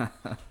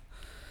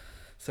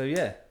 So,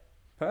 yeah.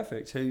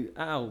 Perfect. So,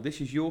 Al,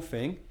 this is your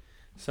thing.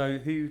 So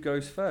who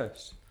goes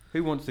first?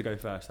 Who wants to go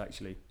first,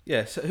 actually?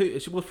 Yeah, so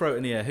we'll throw it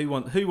in the air.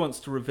 Who wants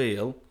to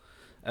reveal?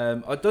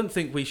 I don't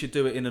think we should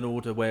do it in an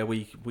order where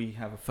we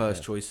have a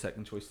first choice,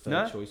 second choice,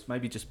 third choice.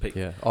 Maybe just pick.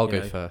 Yeah, I'll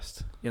go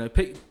first.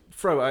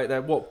 Throw it out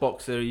there. What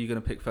boxer are you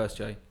going to pick first,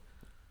 Jay?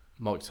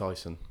 Mike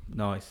Tyson.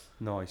 Nice.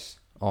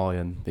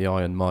 The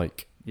Iron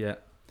Mike. Yeah.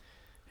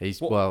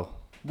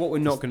 What we're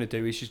not going to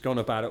do is she's gone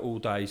about it all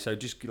day, so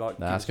just like.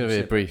 Nah, it's going to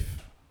be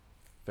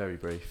very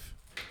brief.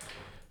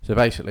 So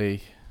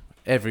basically,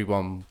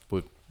 everyone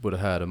would have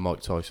heard of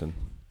Mike Tyson.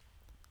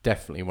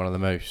 Definitely one of the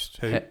most.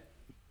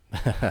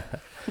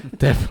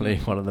 Definitely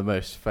one of the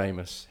most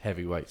famous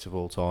heavyweights of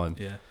all time.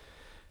 Yeah.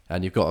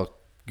 And you've got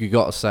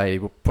to say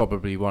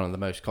probably one of the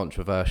most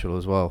controversial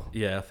as well.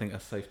 Yeah, I think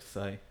that's safe to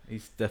say.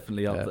 He's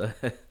definitely up there.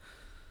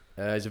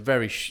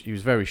 He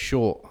was very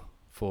short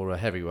for a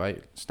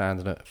heavyweight,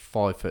 standing at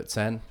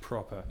 5'10".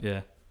 Proper.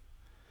 Yeah.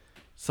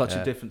 Such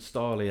a different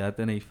style he had,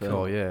 didn't he?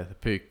 The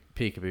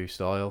peekaboo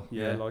style.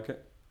 Yeah, I like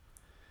it.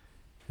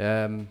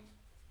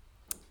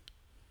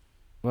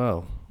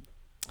 Well,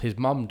 his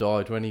mum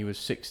died when he was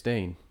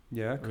 16.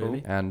 Yeah, cool.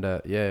 Really? And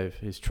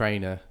his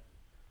trainer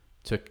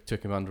took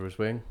him under his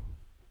wing.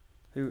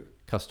 Who?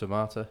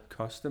 Custamato.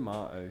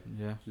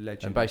 Yeah.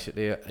 Legend. And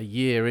basically, a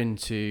year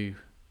into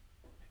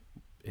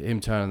him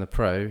turning the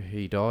pro,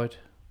 he died.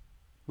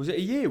 Was it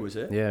a year, was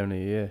it? Yeah,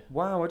 only a year.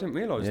 Wow, I didn't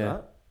realise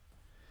that.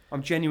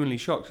 I'm genuinely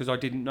shocked because I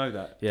didn't know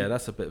that. Yeah,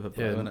 that's a bit of a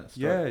blow, isn't it?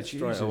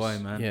 Straight away,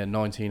 man. Yeah,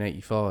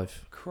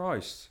 1985.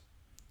 Christ.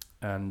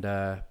 And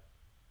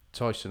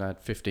Tyson had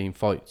 15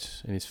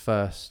 fights in his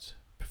first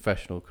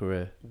professional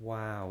career.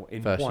 Wow,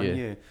 in first 1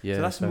 year. Yeah,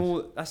 so that's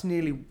more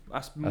than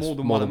more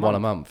one than a one a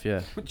month.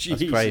 Yeah, Jeez.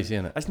 That's crazy,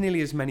 isn't it? That's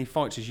nearly as many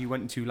fights as you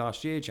went into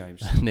last year,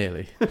 James.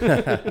 Nearly.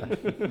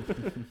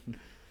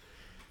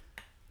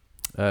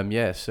 And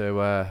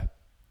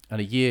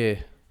a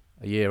year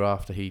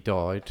after he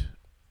died,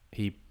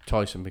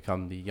 Tyson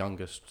became the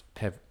youngest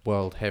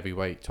world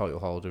heavyweight title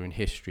holder in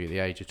history at the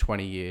age of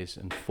 20 years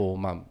and 4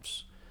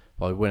 months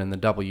by winning the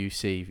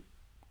WBC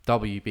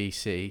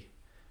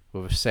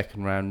with a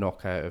second round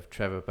knockout of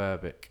Trevor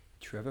Berbick.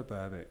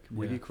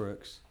 Weeby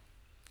Crooks.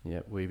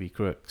 Yeah, Weeby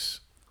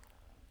Crooks.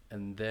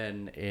 And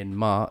then in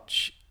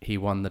March, he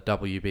won the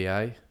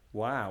WBA.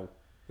 Wow.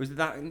 Was it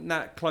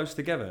that close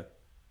together?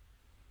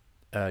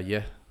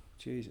 Yeah.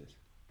 Jesus.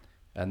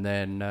 And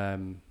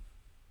then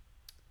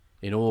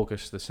in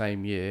August the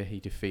same year,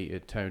 he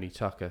defeated Tony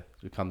Tucker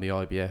to become the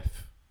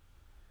IBF.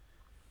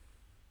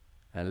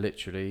 And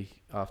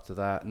literally after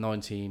that,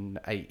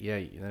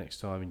 1988, the next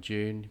time in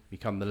June,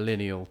 become the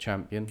lineal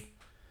champion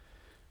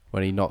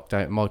when he knocked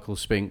out Michael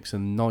Spinks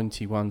in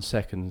 91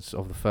 seconds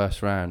of the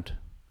first round.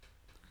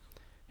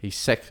 He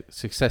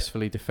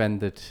successfully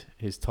defended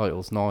his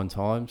titles 9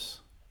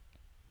 times.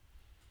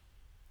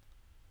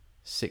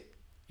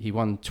 He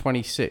won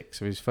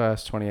 26 of his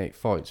first 28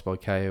 fights by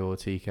KO or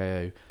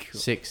TKO. Cool.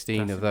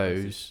 16 of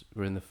those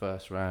were in the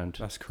first round.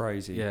 That's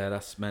crazy. Yeah,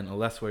 that's mental.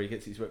 That's where he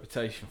gets his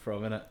reputation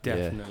from, isn't it?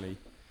 Definitely. Yeah.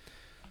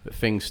 But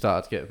things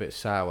started to get a bit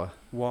sour.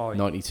 Why?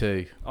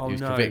 92. Oh, he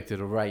was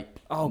convicted of rape.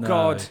 Oh, no.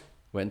 God.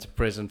 Went to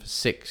prison for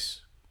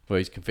 6. Well,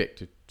 he's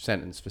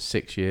sentenced for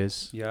 6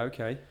 years. Yeah,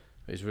 okay.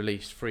 He was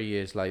released 3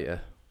 years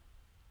later.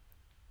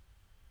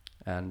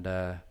 And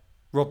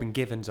Robin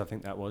Givens, I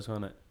think that was,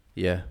 wasn't it?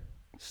 Yeah.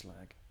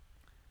 Slag.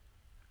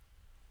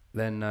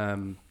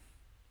 Then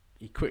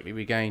he quickly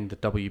regained the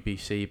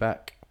WBC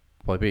back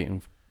by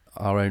beating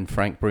our own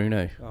Frank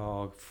Bruno.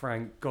 Oh,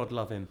 Frank, God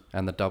love him.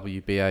 And the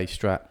WBA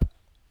strap.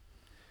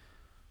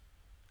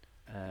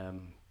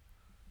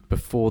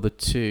 Before the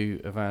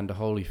 2 Evander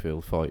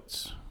Holyfield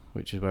fights,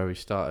 which is where he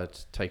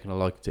started taking a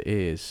like to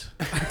ears.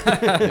 And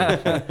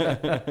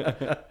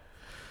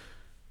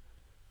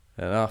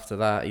after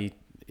that, he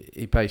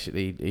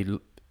basically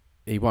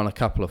won a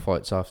couple of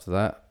fights after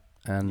that.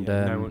 And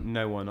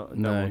no one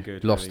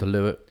good. Lost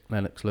really. to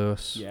Lennox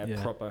Lewis. Yeah,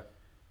 proper.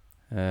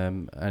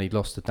 And he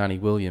lost to Danny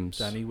Williams.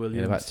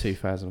 In about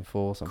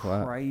 2004, something like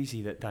that.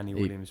 Crazy that Danny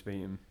Williams beat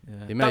him.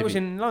 Yeah. That was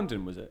in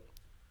London, was it?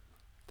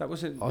 That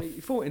wasn't.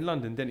 He fought in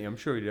London, didn't he? I'm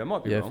sure he did. I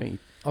might be wrong.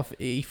 I think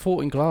he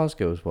fought in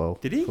Glasgow as well.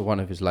 Did he? For one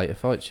of his later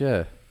fights,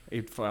 yeah.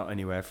 He'd fight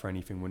anywhere for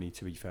anything, wouldn't he,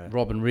 to be fair?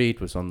 Robin Reed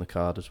was on the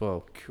card as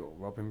well. Cool.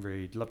 Robin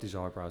Reed. Loved his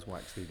eyebrows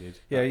waxed, he did.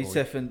 Yeah, he's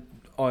definitely...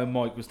 Iron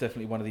Mike was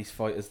definitely one of these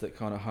fighters that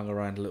kind of hung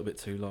around a little bit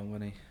too long,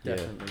 wasn't he?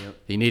 Definitely, yeah.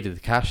 He needed the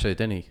cash though,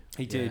 didn't he?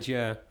 He did,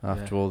 yeah.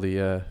 After all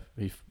the...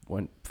 he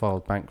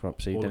filed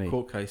bankruptcy, all didn't the he?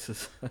 court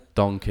cases.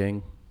 Don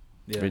King.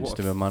 Yeah. Rinsed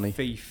him of money.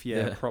 Thief,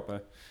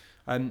 proper.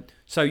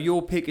 So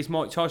your pick is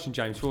Mike Tyson,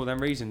 James, for all them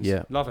reasons.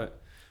 Yeah. Love it.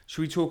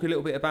 Should we talk a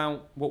little bit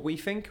about what we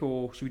think,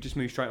 or should we just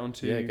move straight on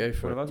to go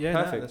for it.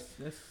 Yeah, perfect.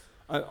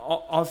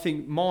 I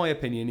think my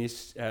opinion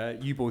is,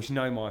 you boys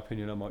know my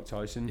opinion on Mike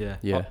Tyson.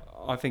 Yeah.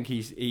 I think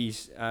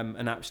he's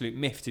an absolute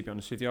myth, to be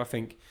honest with you. I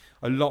think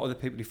a lot of the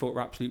people he fought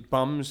were absolute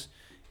bums.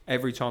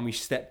 Every time he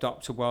stepped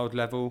up to world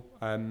level,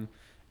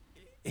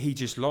 he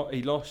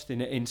lost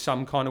in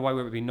some kind of way,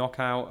 whether it be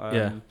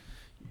knockout.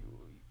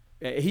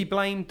 He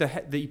blamed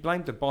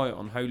the bite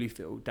on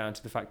Holyfield down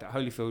to the fact that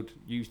Holyfield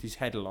used his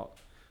head a lot,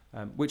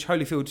 which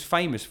Holyfield's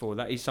famous for.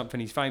 That is something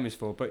he's famous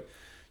for. But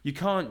you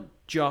can't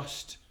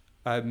just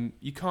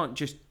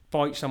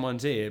bite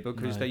someone's ear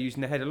because they're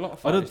using their head a lot. Of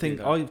fighters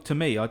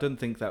I don't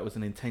think that was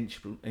an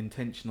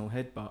intentional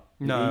headbutt.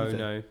 No, either,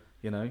 no.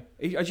 You know,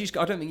 I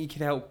don't think he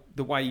could help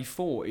the way he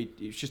fought.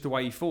 It's just the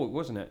way he fought,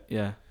 wasn't it?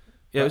 Yeah,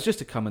 it was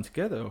just a coming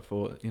together. I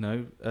thought,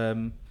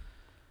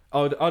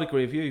 I'd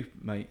agree with you,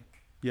 mate.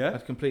 Yeah,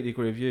 I'd completely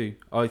agree with you.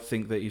 I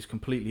think that he's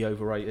completely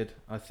overrated.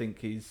 I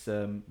think his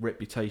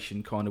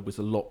reputation kind of was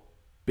a lot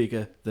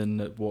bigger than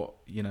what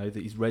that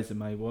his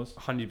resume was.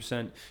 100%.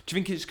 Do you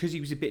think it's because he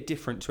was a bit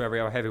different to every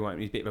other heavyweight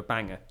and he's a bit of a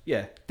banger?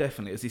 Yeah,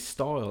 definitely. It's his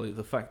style. It's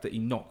the fact that he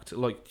knocked,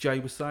 like Jay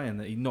was saying,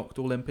 that he knocked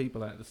all them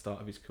people out at the start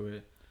of his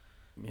career.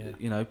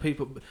 Yeah.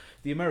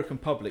 The American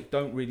public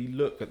don't really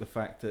look at the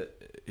fact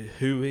that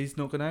who he's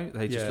knocking out.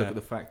 They just look at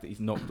the fact that he's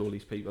knocked all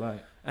these people out.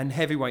 And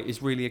heavyweight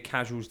is really a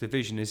casuals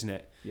division, isn't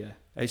it? Yeah.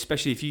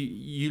 Especially if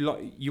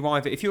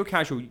if you're a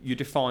casual, you're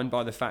defined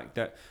by the fact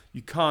that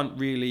you can't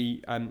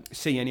really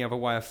see any other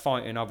way of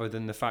fighting other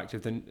than the fact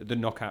of the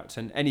knockouts,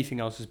 and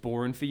anything else is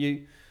boring for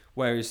you.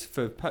 Whereas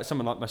for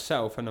someone like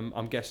myself, and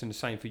I'm guessing the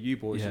same for you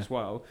boys as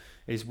well,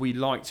 is we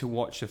like to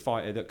watch a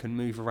fighter that can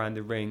move around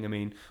the ring. I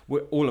mean,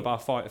 all of our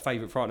favourite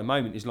fighter at the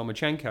moment is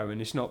Lomachenko,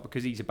 and it's not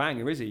because he's a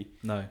banger, is he?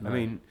 No. I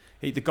mean,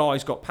 the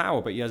guy's got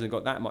power, but he hasn't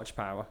got that much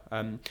power.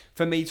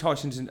 For me,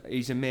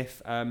 he's a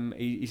myth.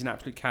 He's an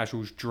absolute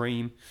casual's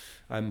dream.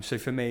 So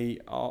for me,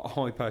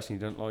 I personally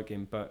don't like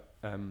him, but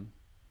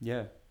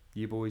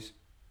you boys.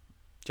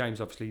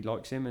 James obviously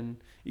likes him, and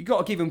you got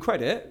to give him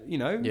credit.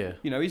 Yeah.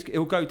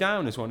 He'll go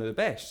down as one of the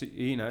best.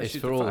 It's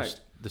for all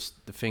the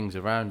things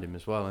around him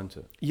as well, isn't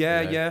it?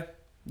 Yeah.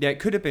 It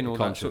could have been all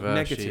that sort of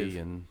negative.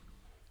 And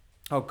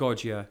oh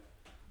God, yeah.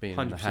 Being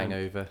in the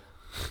hangover.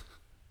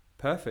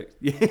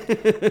 Perfect.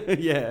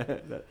 Yeah.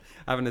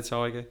 Having a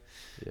tiger.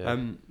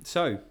 Yeah.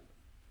 So,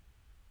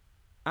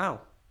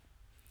 Al.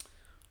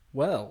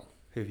 Well,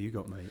 who have you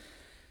got, mate?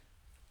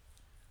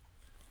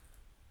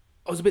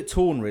 I was a bit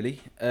torn, really,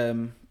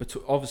 but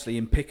obviously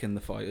in picking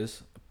the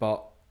fighters,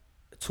 but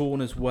torn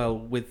as well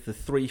with the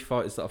three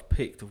fighters that I've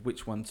picked of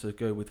which one to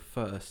go with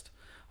first.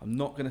 I'm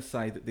not going to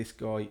say that this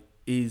guy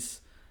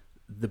is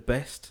the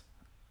best,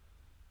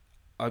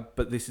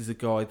 but this is a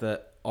guy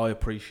that I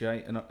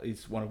appreciate and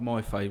is one of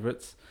my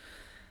favourites.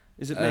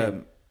 Is it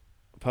me?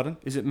 Pardon?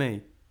 Is it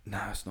me?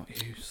 No, it's not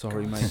you.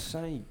 Sorry, God's mate.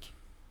 Sake.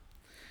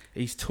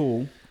 He's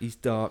tall, he's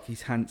dark,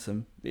 he's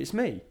handsome. It's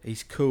me.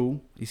 He's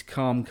cool, he's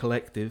calm,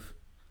 collective.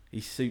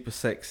 He's super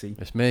sexy.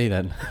 It's me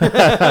then.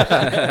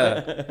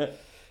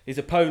 His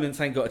opponents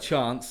ain't got a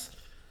chance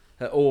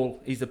at all.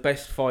 He's the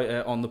best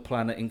fighter on the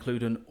planet,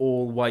 including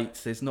all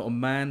weights. There's not a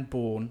man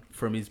born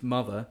from his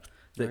mother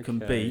that can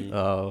beat.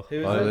 Oh,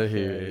 who is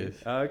here he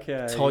is.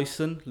 Okay.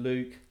 Tyson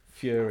Luke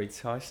Fury.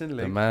 Tyson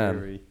Luke the man.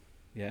 Fury.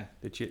 Yeah.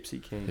 The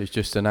Gypsy King. Who's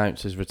just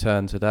announced his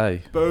return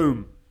today.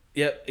 Boom.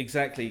 Yep,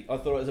 exactly. I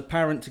thought it was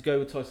apparent to go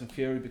with Tyson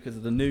Fury because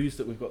of the news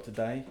that we've got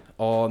today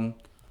on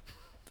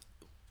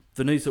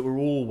the news that we're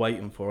all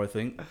waiting for, I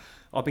think.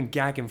 I've been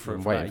gagging for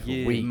it for about a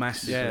year. Weeks.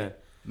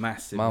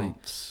 Massively.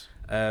 Months.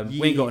 We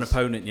ain't got an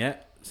opponent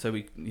yet, so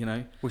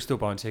we're still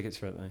buying tickets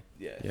for it though.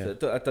 Yeah. So it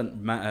doesn't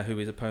matter who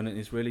his opponent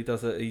is, really,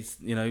 does it? He's,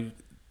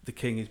 the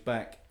king is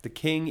back. The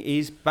king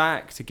is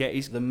back to get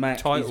his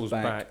titles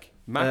back.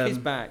 Mac is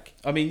back.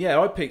 I mean, yeah,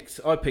 I picked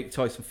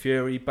Tyson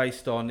Fury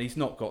based on he's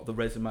not got the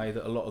resume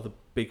that a lot of the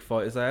big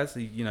fighters has.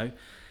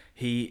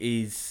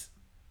 He is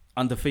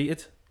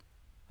undefeated.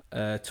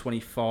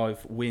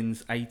 25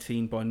 wins,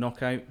 18 by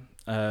knockout.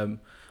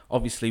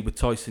 Obviously, with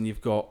Tyson,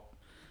 you've got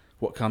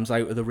what comes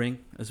out of the ring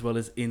as well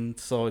as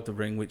inside the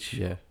ring, which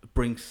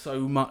brings so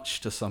much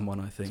to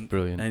someone, I think. It's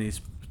brilliant. And he's,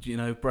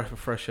 breath of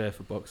fresh air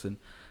for boxing.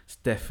 It's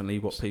definitely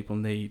what people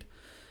need.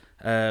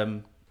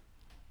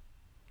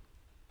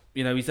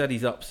 He's had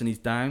his ups and his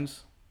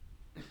downs.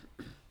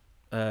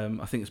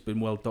 I think it's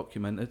been well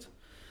documented.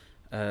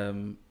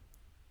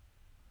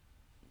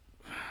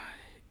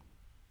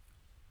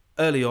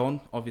 Early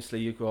on, obviously,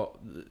 you've got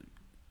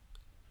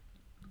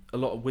a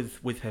lot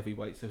with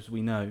heavyweights, as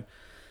we know.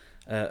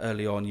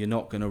 Early on, you're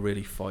not going to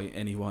really fight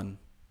anyone,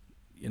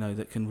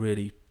 that can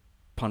really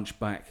punch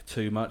back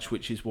too much,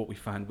 which is what we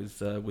found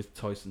with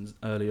Tyson's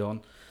early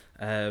on.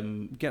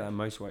 You get that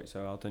most weights,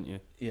 though, don't you?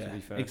 Yeah, to be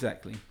fair.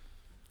 exactly.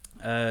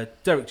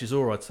 Derek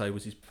Chisora, I'd say,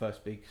 was his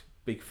first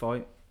big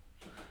fight,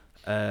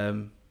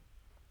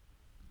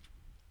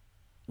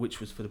 which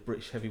was for the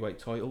British heavyweight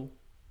title.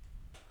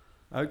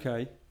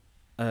 Okay.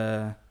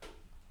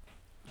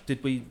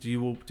 Did we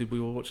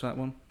all watch that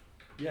one?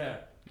 Yeah.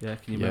 Yeah,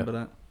 can you remember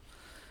that?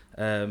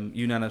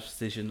 Unanimous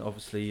decision,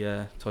 obviously.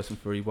 Tyson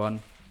Fury won.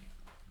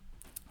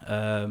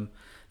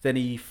 Then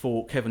he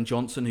fought Kevin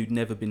Johnson, who'd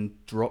never been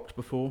dropped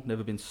before,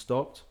 never been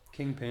stopped.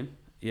 Kingpin.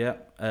 Yeah.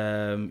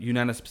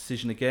 Unanimous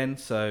decision again.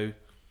 So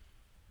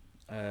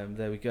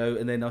there we go.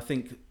 And then I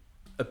think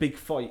a big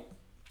fight,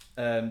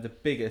 the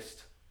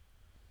biggest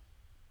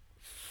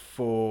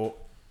for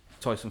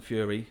Tyson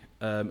Fury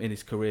in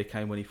his career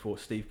came when he fought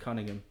Steve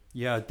Cunningham.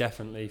 Yeah,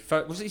 definitely.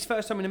 Was it his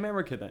first time in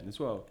America then as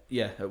well?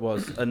 Yeah, it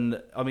was.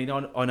 And I mean,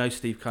 I know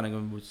Steve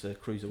Cunningham was a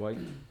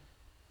cruiserweight,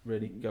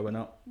 really going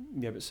up.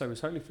 Yeah, but so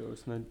was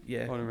Holyfield. No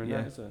Yeah, honour in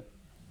yeah. that, is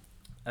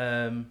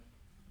there?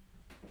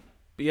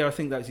 But yeah, I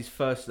think that was his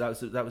first.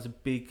 That was a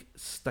big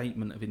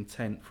statement of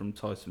intent from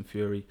Tyson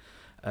Fury.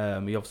 He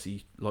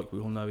obviously, like we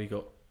all know, he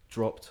got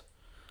dropped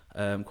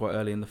quite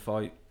early in the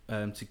fight.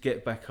 To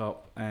get back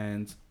up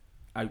and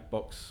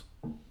outbox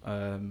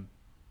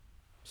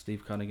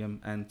Steve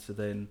Cunningham and to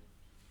then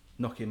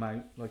knock him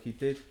out like he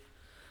did,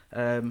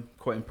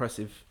 quite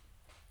impressive.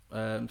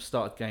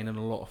 Started gaining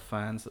a lot of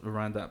fans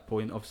around that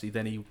point. Obviously,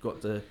 then he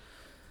got the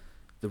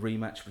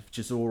rematch with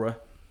Chisora.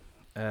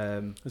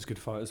 It was a good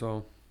fight as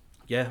well.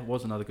 Yeah, it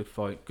was another good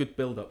fight. Good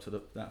build up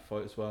to that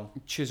fight as well.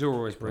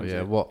 Chisora is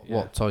brilliant.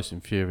 What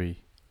Tyson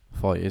Fury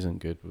fight isn't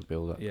good with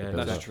build up. Yeah,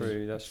 that's exactly.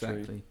 true. That's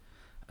exactly.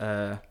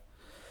 true.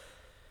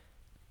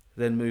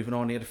 Then moving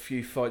on, he had a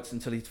few fights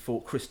until he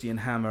fought Christian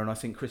Hammer, and I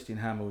think Christian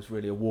Hammer was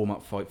really a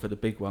warm-up fight for the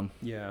big one.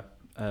 Yeah.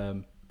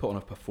 Put on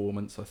a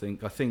performance, I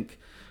think. I think,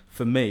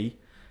 for me,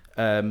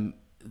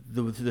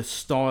 the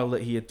style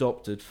that he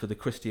adopted for the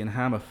Christian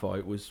Hammer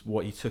fight was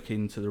what he took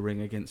into the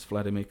ring against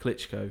Vladimir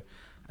Klitschko,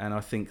 and I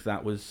think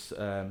that was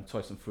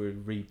Tyson Fury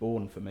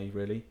reborn for me,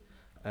 really.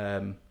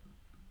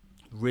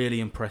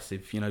 Really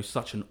impressive,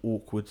 such an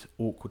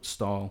awkward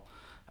style.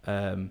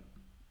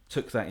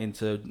 Took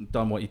that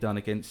done what he'd done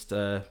against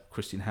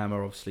Christian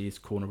Hammer. Obviously, his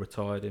corner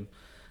retired him.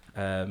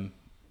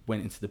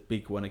 Went into the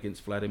big one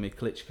against Vladimir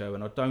Klitschko,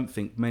 and I don't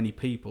think many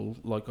people,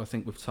 like I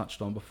think we've touched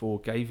on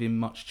before, gave him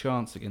much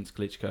chance against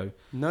Klitschko.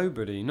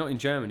 Nobody, not in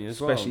Germany as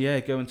well.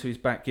 Especially, going to his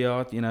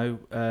backyard,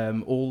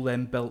 all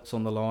them belts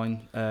on the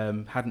line,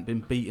 hadn't been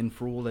beaten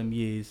for all them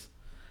years,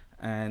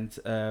 and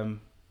the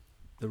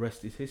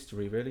rest is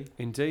history, really.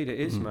 Indeed,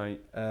 it is,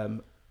 mate.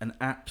 An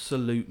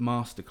absolute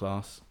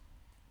masterclass.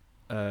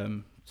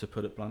 To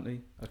put it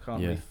bluntly, I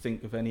can't really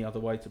think of any other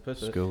way to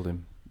put it. Schooled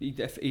him. He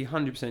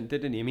 100% did,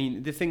 didn't he? I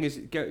mean, the thing is,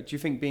 do you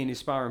think being his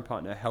sparring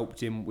partner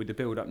helped him with the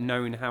build-up,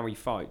 knowing how he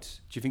fights?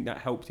 Do you think that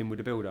helped him with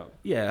the build-up?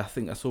 Yeah, I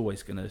think that's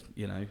always going to,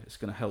 it's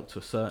going to help to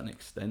a certain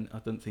extent. I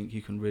don't think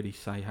you can really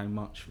say how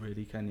much,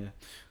 really, can you?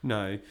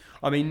 No.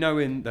 I mean,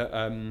 knowing that...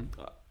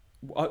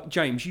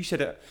 James, you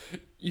said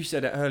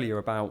it earlier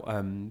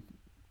about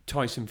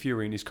Tyson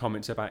Fury and his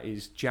comments about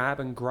his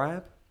jab and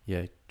grab.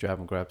 Yeah, jab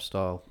and grab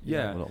style.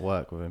 Yeah. Will not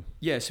work with him.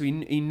 Yeah, so he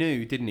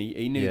knew, didn't he?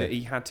 He knew that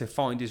he had to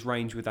find his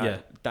range with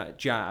that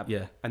jab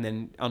and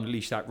then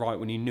unleash that right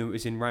when he knew it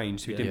was in range,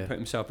 so he didn't put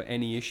himself at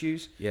any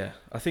issues. Yeah,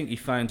 I think he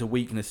found a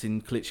weakness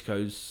in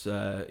Klitschko's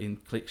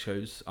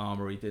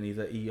armoury, didn't he?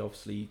 That he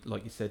obviously,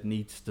 like you said,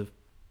 needs to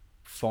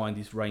find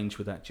his range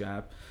with that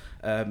jab.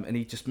 And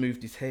he just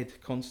moved his head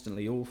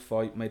constantly all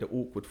fight, made it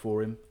awkward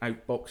for him,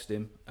 outboxed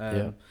him.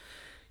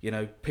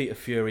 Peter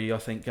Fury, I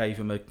think, gave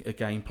him a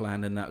game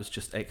plan, and that was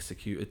just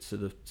executed to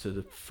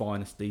the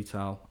finest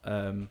detail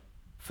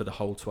for the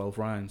whole 12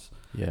 rounds.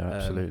 Yeah,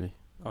 absolutely.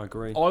 I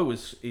agree. I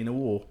was in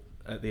awe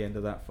at the end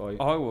of that fight.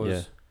 I was.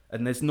 Yeah.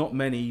 And there's not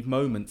many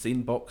moments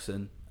in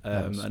boxing,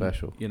 That was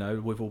special.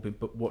 We've all been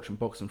watching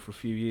boxing for a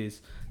few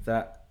years,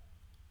 that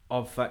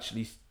I've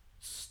actually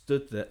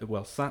sat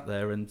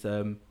there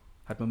and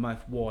had my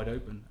mouth wide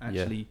open,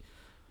 actually,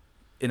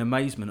 in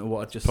amazement at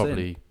what I'd just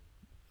seen.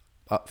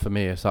 For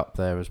me, it's up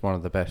there as one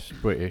of the best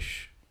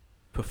British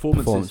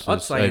performances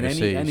I'd say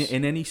overseas.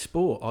 in any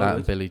sport. That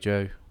and Billy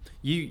Joe.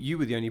 You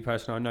were the only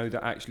person I know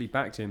that actually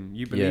backed him.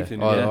 You believed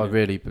in him. I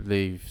really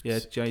believed. Yeah,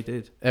 Jay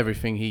did.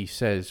 Everything he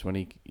says when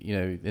he,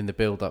 in the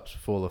build-ups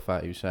before the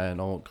fight, he was saying,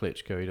 "I want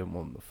Klitschko. He didn't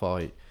want the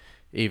fight."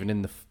 Even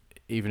in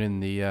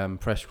the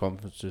press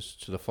conferences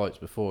to the fights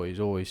before,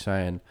 he's always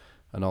saying,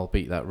 "And I'll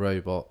beat that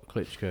robot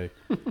Klitschko."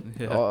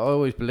 I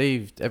always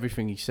believed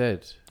everything he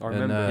said. I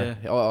remember.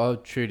 I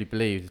truly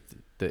believed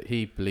that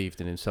he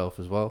believed in himself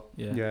as well.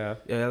 Yeah.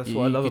 That's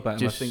what I love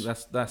about him. I think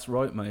that's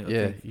right,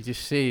 mate. You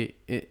just see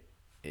it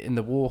in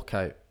the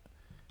walkout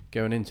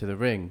going into the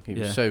ring. He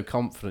was so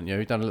confident.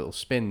 He'd done a little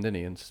spin, didn't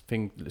he?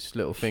 And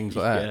little things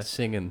like that,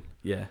 singing.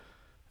 Yeah.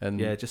 And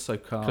just so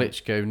calm.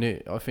 Klitschko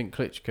knew. I think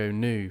Klitschko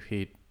knew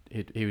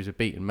he was a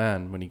beaten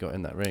man when he got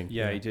in that ring.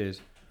 Yeah, he did.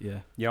 Yeah.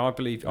 I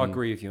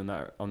agree with you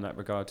on that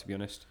regard, to be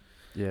honest.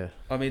 Yeah.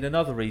 I mean,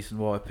 another reason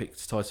why I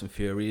picked Tyson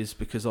Fury is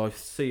because I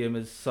see him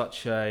as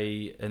such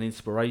an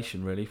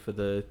inspiration, really, for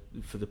the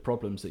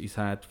problems that he's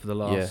had for the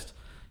last,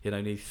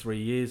 nearly 3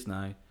 years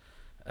now.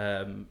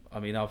 I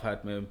mean, I've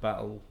had my own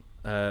battle,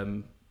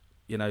 so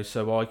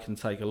I can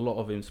take a lot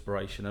of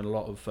inspiration and a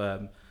lot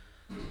of.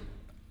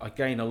 I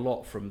gain a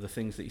lot from the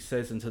things that he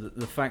says, and to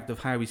the fact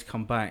of how he's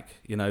come back.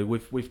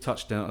 We've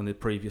touched on the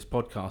previous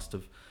podcast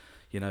of,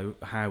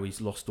 how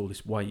he's lost all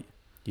this weight.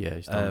 Yeah,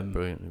 he's done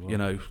brilliantly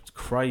well. It's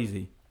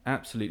crazy,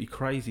 absolutely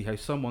crazy how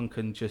someone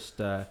can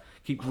just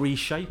keep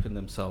reshaping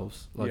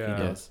themselves like he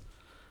does.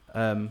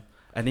 And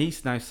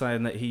he's now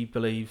saying that he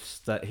believes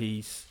that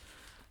he's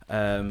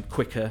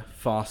quicker,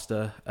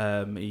 faster.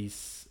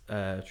 He's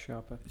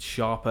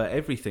sharper,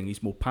 everything.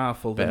 He's more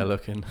powerful, better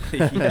looking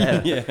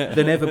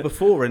than ever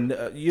before. And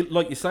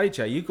like you say,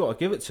 Jay, you've got to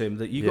give it to him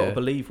that you've got to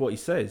believe what he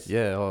says.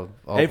 Yeah,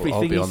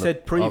 everything he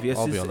said previous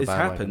has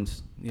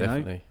happened.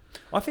 Definitely. You know?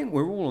 I think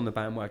we're all on the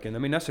bandwagon. I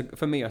mean,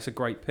 for me, that's a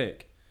great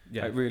pick.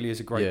 Yeah. It really is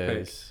a great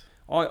pick.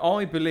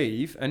 I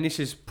believe, and this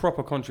is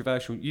proper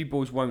controversial, you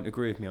boys won't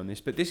agree with me on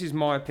this, but this is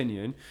my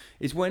opinion,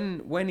 is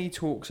when he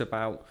talks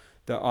about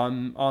that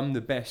I'm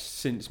the best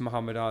since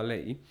Muhammad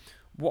Ali,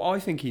 what I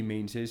think he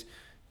means is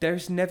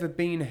there's never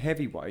been a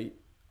heavyweight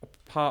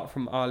apart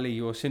from Ali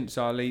or since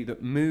Ali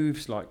that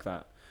moves like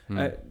that.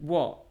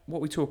 What are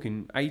we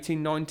talking?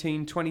 18,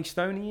 19, 20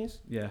 stone he is?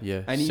 Yeah.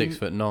 And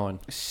 6'9".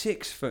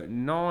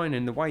 6'9",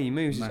 and the way he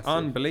moves is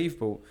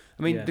unbelievable.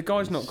 I mean, the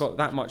guy's not got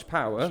that much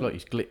power. It's like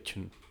he's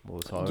glitching all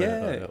the time.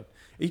 Yeah.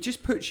 He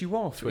just puts you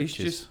off. Twitches.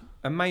 He's just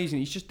amazing.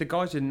 He's just, the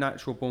guy's a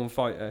natural born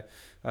fighter.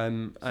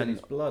 And in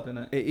his blood, isn't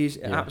it? It is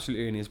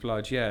absolutely in his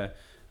blood, yeah.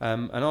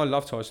 And I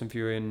love Tyson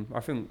Fury, and I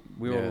think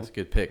we all... Yeah, it's a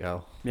good pick,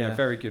 Al. Yeah,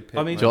 very good pick.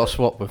 I mean, Josh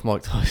swap with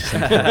Mike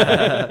Tyson.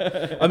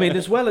 I mean,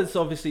 as well as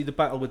obviously the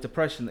battle with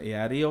depression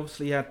that he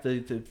obviously had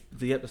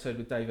the episode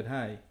with David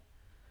Haye,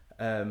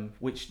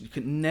 which you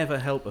can never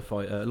help a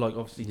fighter. Like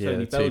obviously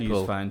Tony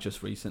Bellew's fan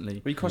just recently.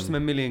 Well, he cost him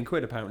 £1 million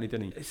apparently,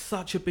 didn't he? It's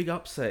such a big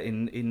upset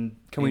in.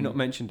 Can we not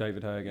mention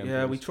David Haye again?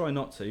 Yeah, please? we try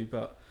not to,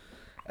 but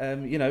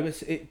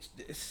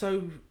it's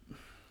so.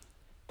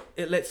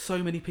 It lets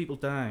so many people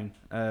down.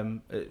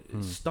 It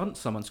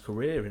stunts someone's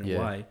career in a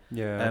way.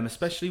 Yeah.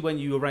 Especially when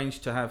you arrange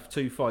to have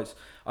 2 fights.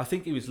 I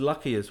think he was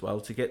lucky as well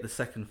to get the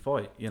second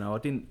fight. You know,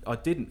 I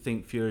didn't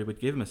think Fury would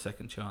give him a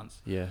second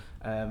chance. Yeah.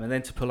 And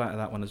then to pull out of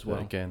that one as well.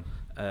 But again.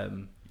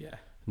 Yeah.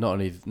 Not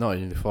only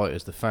the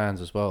fighters, the fans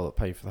as well that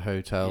pay for the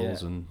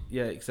hotels and.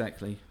 Yeah,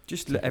 exactly.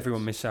 Just let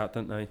everyone miss out,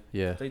 don't they?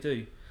 Yeah. They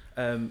do.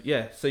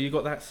 So you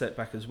got that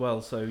setback as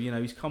well. So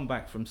he's come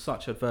back from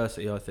such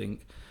adversity, I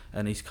think.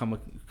 And he's come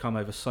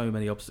over so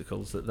many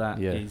obstacles that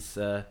is,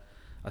 I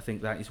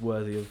think that is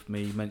worthy of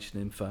me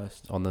mentioning him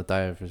first. On the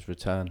day of his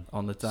return.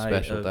 On the day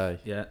special day.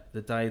 Yeah,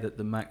 the day that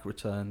the Mac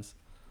returns.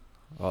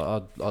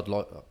 I'd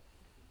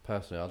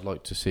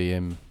like to see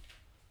him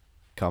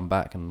come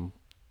back and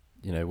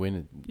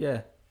win.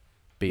 Yeah.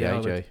 Beat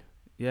AJ.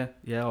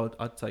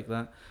 I'd take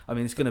that. I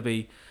mean, it's going to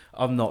be.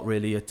 I'm not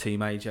really a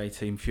Team AJ,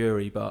 Team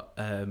Fury, but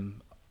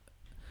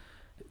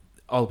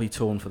I'll be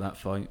torn for that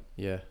fight.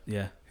 Yeah.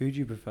 Yeah. Who do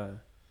you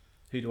prefer?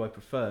 Who do I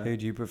prefer? Who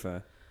do you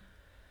prefer?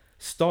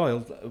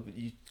 Style,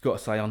 you've got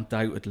to say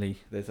undoubtedly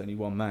there's only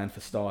one man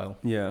for style.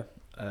 Yeah.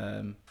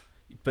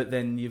 But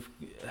then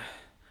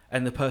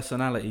and the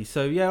personality.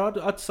 So yeah,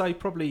 I'd say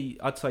for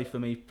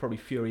me probably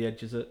Fury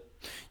edges it.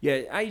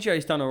 Yeah,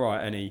 AJ's done all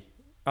right, and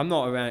I'm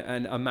not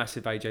a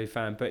massive AJ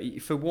fan,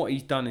 but for what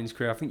he's done in his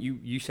career, I think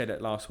you said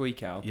it last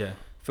week, Al. Yeah.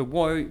 For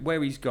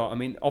where he's got, I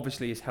mean,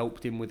 obviously it's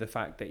helped him with the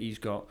fact that he's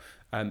got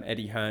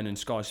Eddie Hearn and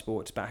Sky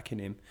Sports backing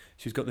him.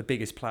 So he's got the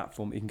biggest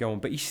platform he can go on.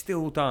 But he's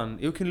still done...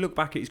 You can look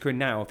back at his career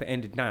now, if it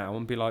ended now,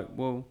 and be like,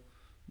 well,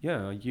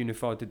 yeah, I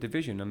unified the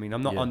division. I mean,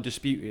 I'm not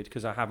undisputed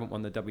because I haven't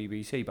won the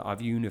WBC, but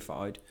I've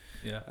unified.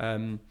 Yeah.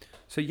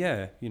 So,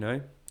 yeah,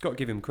 got to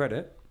give him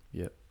credit.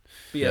 Yeah.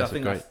 But yeah, I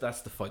think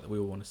that's the fight that we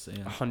all want to see.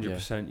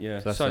 100%,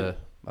 yeah. So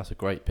that's a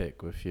great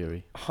pick with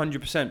Fury.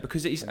 100%,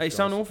 because it's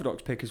an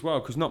unorthodox pick as well,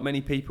 because not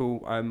many people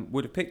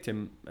would have picked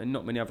him, and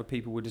not many other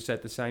people would have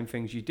said the same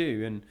things you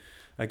do. And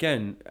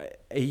again,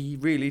 he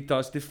really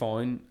does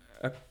define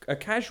a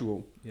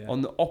casual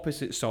on the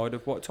opposite side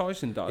of what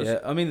Tyson does. Yeah,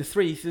 I mean the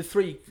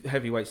three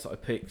heavyweights that I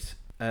picked,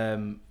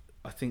 I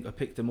think I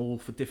picked them all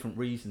for different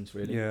reasons,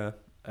 really. Yeah.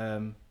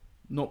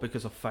 Not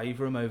because I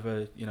favour them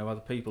over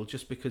other people,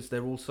 just because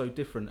they're all so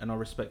different and I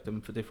respect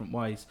them for different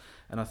ways.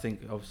 And I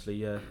think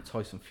obviously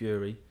Tyson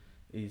Fury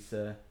is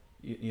got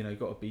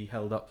to be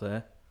held up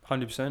there.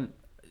 100%.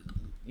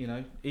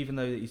 Even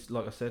though he's,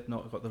 like I said,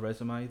 not got the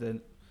resume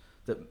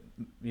that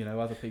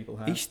other people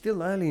have. He's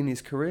still early in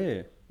his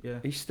career. Yeah.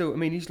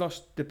 He's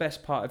lost the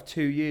best part of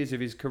 2 years of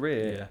his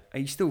career. Yeah.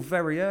 And he's still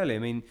very early. I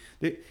mean,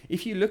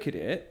 if you look at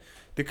it,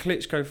 the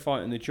Klitschko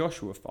fight and the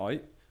Joshua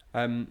fight,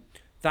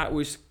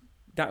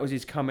 that was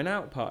his coming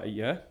out party,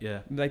 yeah? Yeah.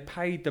 They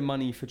paid the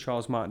money for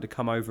Charles Martin to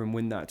come over and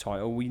win that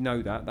title. We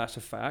know that. That's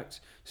a fact.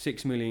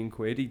 £6 million.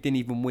 He didn't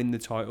even win the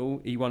title.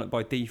 He won it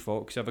by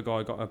default because the other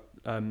guy got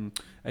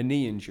a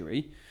knee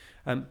injury.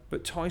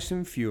 But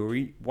Tyson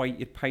Fury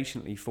waited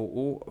patiently,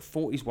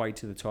 fought his way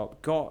to the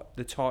top, got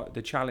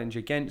the challenge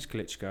against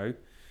Klitschko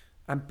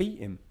and beat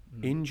him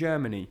in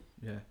Germany.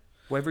 Yeah.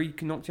 Whether he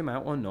knocked him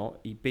out or not,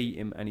 he beat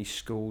him and he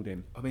schooled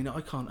him. I mean,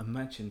 I can't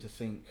imagine to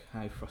think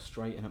how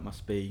frustrating it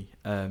must be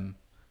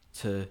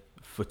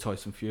for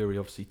Tyson Fury,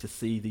 obviously, to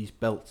see these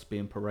belts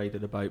being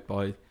paraded about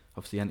by,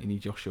 obviously, Anthony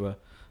Joshua.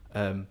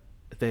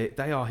 They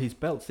are his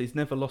belts. He's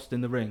never lost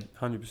in the ring.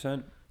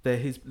 100%.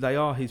 They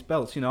are his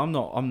belts. I'm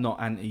not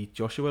anti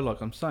Joshua,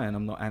 like I'm saying.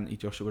 I'm not anti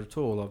Joshua at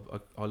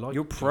all. I like.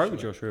 You're pro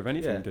Joshua, if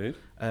anything, dude.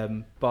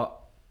 But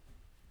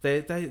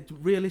They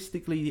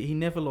realistically, he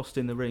never lost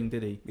in the ring,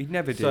 did he? He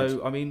never did.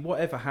 So I mean,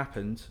 whatever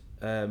happened,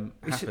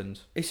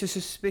 happened. It's a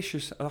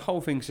suspicious. The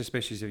whole thing's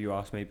suspicious, if you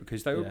ask me,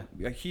 because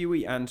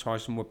Huey and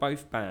Tyson were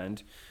both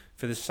banned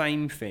for the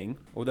same thing,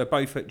 or they're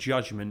both at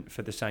judgment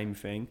for the same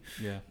thing.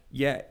 Yeah.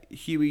 Yet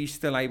Huey's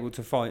still able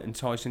to fight, and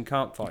Tyson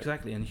can't fight.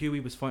 Exactly, and Huey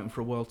was fighting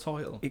for a world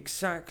title.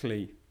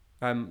 Exactly.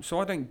 So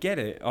I don't get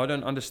it. I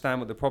don't understand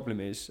what the problem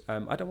is.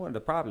 I don't want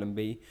the problem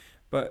be,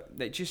 but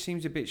it just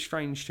seems a bit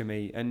strange to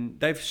me. And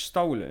they've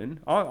stolen.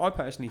 I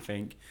personally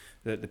think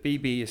that the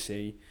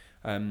BBC,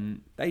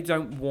 they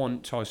don't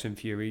want Tyson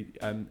Fury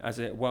as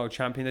a world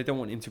champion. They don't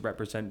want him to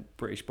represent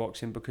British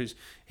boxing because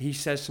he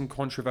says some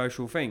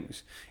controversial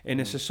things.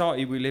 In a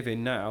society we live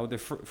in now, the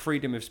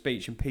freedom of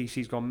speech and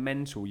PC's gone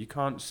mental. You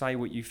can't say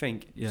what you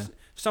think. Yeah. If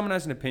someone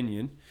has an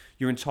opinion,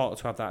 you're entitled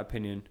to have that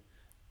opinion.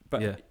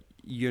 But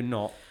you're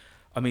not.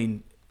 I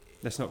mean,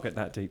 let's not get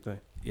that deep though.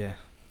 Yeah,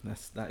 that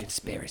is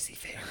conspiracy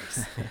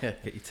theories.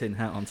 Get your tin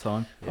hat on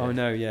time. Yeah. Oh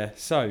no, yeah.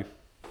 So,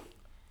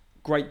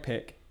 great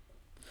pick.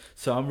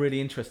 So I'm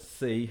really interested to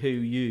see who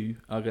you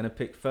are going to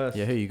pick first.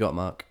 Yeah, who you got,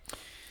 Mark?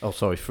 Oh,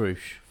 sorry,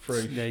 Froosh.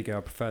 There you go.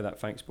 I prefer that.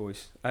 Thanks,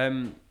 boys.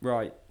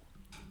 Right.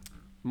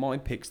 My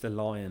pick's the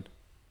Lion.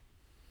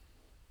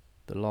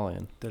 The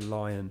Lion. The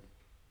Lion.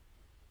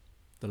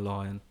 The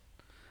Lion.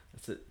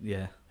 That's it.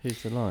 Yeah.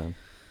 Who's the Lion?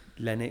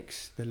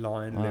 Lennox, the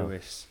Lion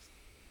Lewis.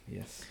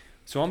 Yes.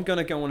 So I'm going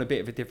to go on a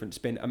bit of a different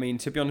spin. I mean,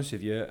 to be honest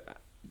with you,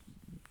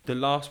 the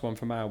last one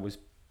from Al was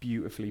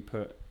beautifully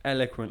put,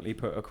 eloquently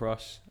put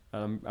across.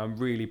 I'm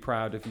really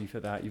proud of you for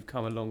that. You've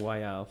come a long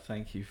way, Al.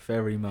 Thank you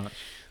very much.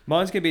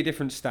 Mine's going to be a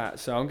different stat,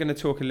 so I'm going to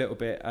talk a little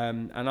bit.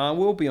 And I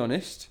will be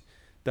honest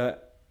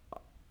that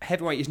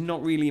heavyweight is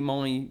not really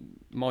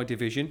my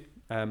division.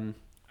 And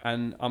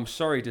I'm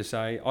sorry to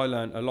say I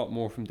learned a lot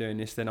more from doing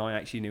this than I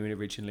actually knew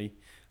originally.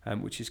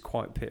 Which is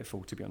quite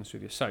pitiful, to be honest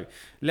with you. So,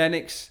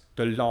 Lennox,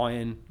 the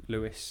Lion,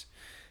 Lewis.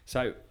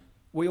 So,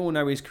 we all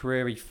know his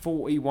career. He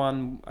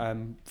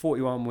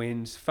 41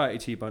 wins,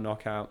 32 by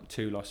knockout,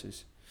 2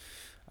 losses.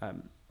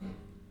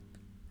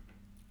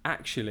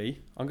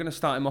 Actually, I'm going to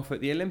start him off at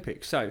the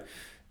Olympics. So,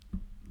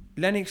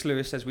 Lennox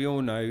Lewis, as we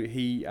all know,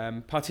 he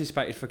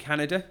participated for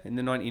Canada in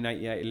the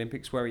 1988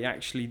 Olympics, where he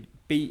actually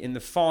beat in the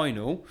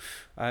final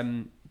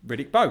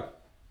Riddick Bowe.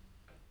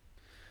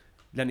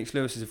 Lennox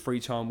Lewis is a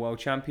 3-time world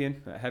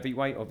champion at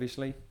heavyweight,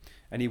 obviously.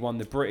 And he won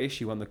the British,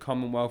 he won the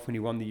Commonwealth, and he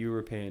won the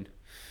European.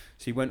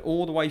 So he went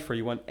all the way through.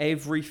 He won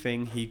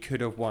everything he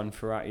could have won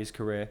throughout his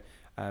career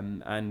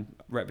and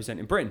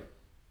representing Britain.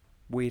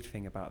 Weird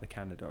thing about the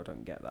Canada, I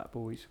don't get that,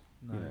 boys.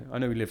 No. You know, I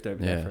know he lived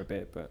over there for a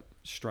bit, but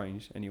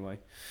strange anyway.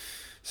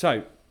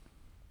 So,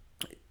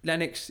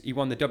 Lennox, he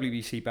won the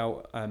WBC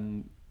belt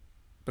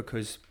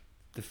because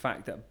the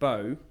fact that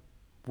Bowe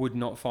would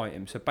not fight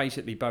him. So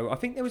basically, Bowe, I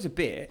think there was a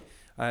bit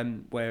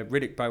where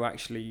Riddick Bowe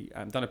actually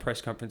done a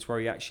press conference where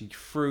he actually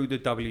threw the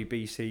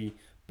WBC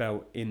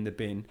belt in the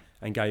bin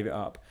and gave it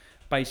up.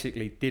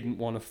 Basically, didn't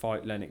want to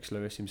fight Lennox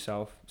Lewis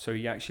himself, so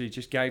he actually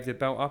just gave the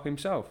belt up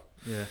himself.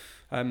 Yeah.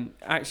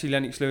 Actually,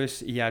 Lennox Lewis,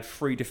 he had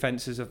 3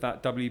 defences of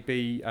that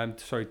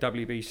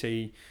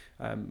WBC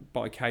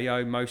by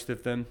KO, most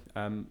of them,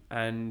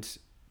 and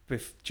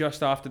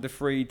just after the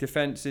 3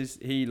 defences,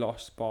 he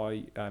lost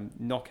by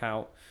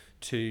knockout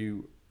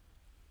to.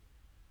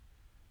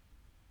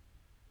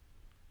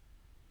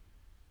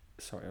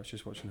 Sorry, I was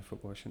just watching the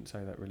football. I shouldn't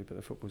say that really, but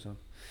the football's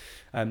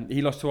on.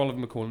 He lost to Oliver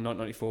McCall in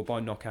 1994 by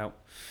knockout.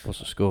 What's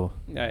the score?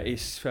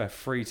 It's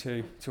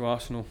 3-2 to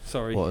Arsenal.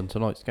 Sorry. What, in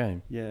tonight's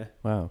game? Yeah.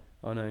 Wow.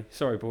 I know.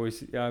 Sorry,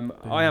 boys.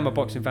 I am a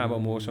boxing fan, but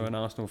I'm also an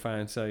Arsenal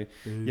fan. So,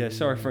 yeah,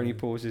 sorry for any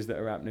pauses that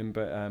are happening,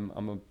 but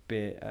I'm a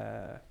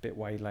bit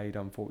waylaid,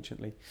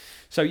 unfortunately.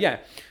 So, yeah.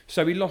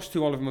 So, he lost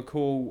to Oliver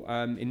McCall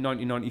in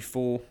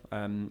 1994,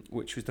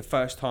 which was the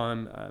first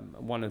time,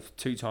 one of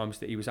 2 times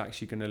that he was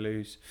actually going to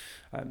lose.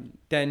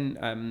 Then,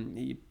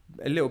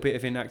 a little bit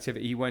of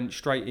inactivity. He went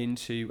straight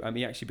into,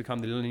 he actually became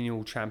the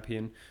lineal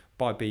champion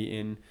by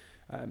beating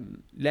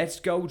Let's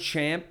Go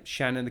champ,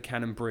 Shannon the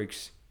Cannon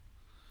Briggs.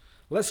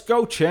 Let's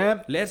go,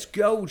 champ. Let's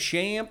go,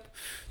 champ.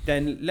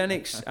 Then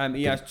Lennox,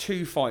 he has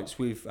 2 fights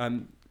with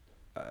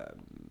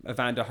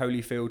Evander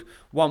Holyfield.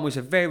 One was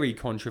a very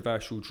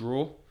controversial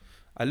draw.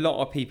 A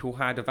lot of people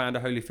had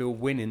Evander Holyfield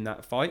winning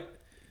that fight.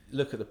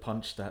 Look at the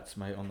punch stats,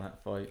 mate, on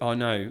that fight. I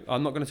know.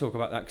 I'm not going to talk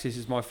about that because this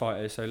is my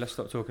fighter, so let's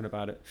stop talking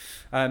about it.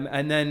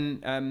 And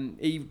then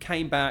he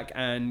came back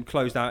and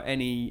closed out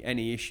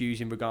any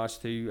issues in regards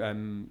to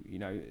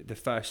the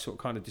first sort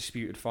of kind of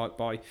disputed fight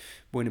by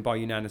winning by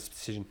unanimous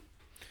decision.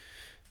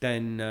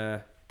 Then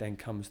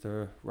comes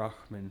the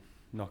Rahman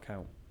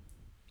knockout,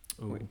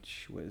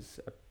 which was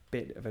a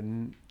bit of a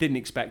didn't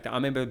expect that. I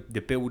remember the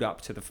build up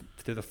to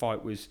the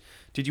fight was.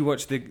 Did you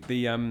watch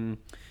the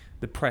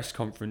press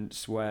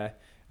conference where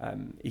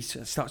he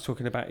starts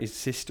talking about his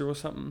sister or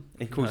something?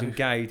 He calls him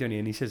gay, doesn't he?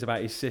 And he says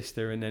about his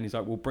sister, and then he's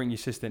like, "Well, bring your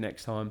sister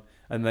next time."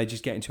 And they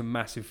just get into a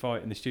massive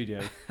fight in the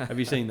studio. Have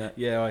you seen that?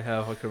 Yeah, I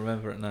have. I can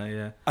remember it now.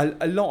 Yeah.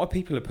 A lot of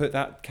people have put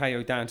that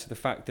KO down to the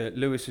fact that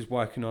Lewis was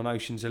working on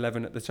Ocean's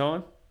 11 at the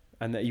time.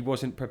 and that he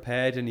wasn't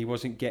prepared and he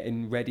wasn't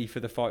getting ready for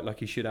the fight like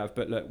he should have.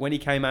 But look, when he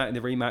came out in the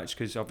rematch,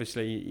 because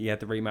obviously he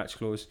had the rematch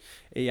clause,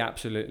 he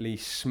absolutely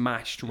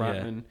smashed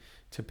Ratman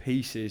to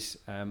pieces,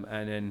 and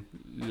then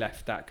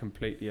left that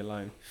completely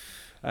alone.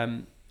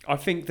 I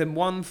think the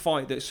one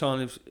fight that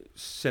kind of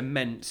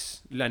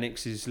cements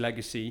Lennox's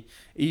legacy,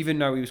 even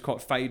though he was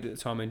quite faded at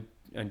the time,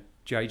 and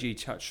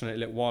JG touched on it a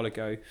little while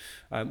ago,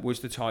 was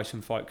the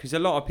Tyson fight. Because a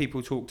lot of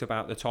people talked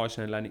about the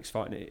Tyson and Lennox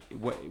fight, and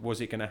was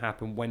it going to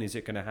happen? When is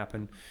it going to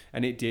happen?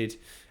 And it did.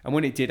 And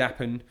when it did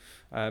happen,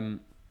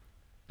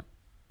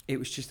 it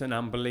was just an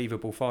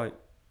unbelievable fight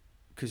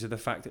because of the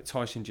fact that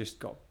Tyson just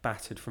got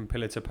battered from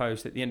pillar to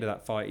post. At the end of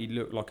that fight, he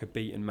looked like a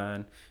beaten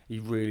man. He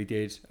really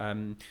did.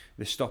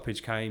 The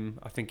stoppage came,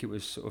 I think it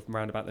was sort of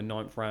around about the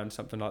 9th round,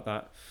 something like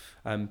that.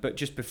 But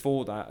just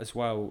before that as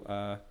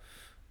well,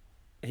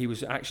 he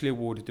was actually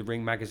awarded the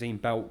Ring Magazine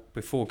belt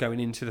before going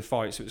into the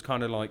fight. So it was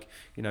kind of like,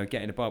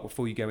 getting a belt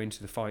before you go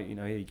into the fight.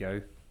 Here you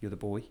go, you're the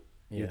boy.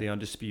 You're the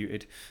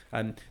undisputed.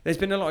 There's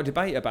been a lot of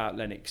debate about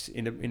Lennox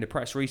in the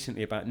press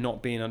recently about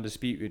not being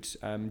undisputed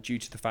due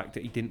to the fact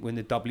that he didn't win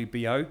the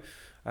WBO.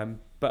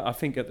 But I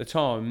think at the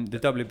time the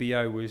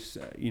WBO was,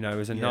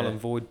 as a null and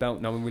void belt.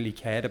 No one really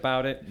cared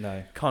about it.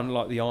 No. Kind of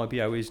like the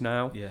IBO is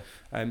now. Yeah.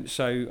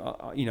 So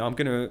I'm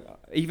gonna,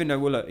 even though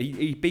look,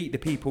 he beat the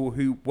people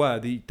who were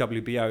the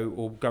WBO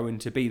or going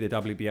to be the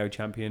WBO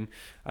champion.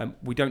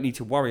 We don't need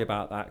to worry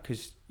about that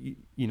because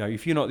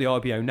if you're not the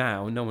IBO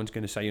now, no one's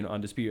going to say you're not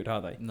undisputed,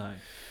 are they?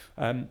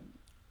 No.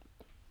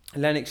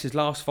 Lennox's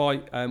last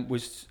fight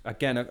was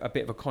again a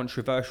bit of a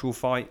controversial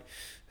fight.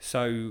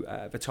 So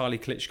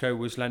Vitaly Klitschko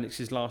was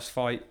Lennox's last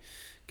fight.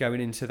 Going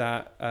into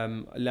that,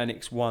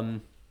 Lennox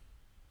won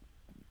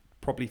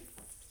probably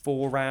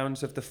 4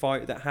 rounds of the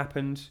fight that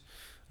happened.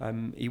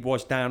 He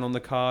was down on the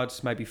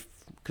cards, maybe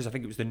because I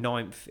think it was the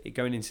 9th,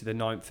 going into the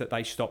 9th, that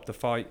they stopped the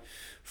fight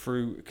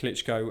through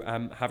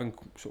Klitschko having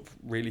sort of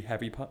really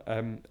heavy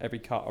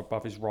cut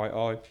above his right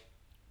eye.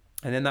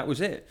 And then that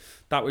was it.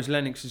 That was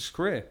Lennox's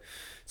career.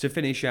 To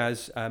finish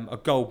as a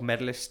gold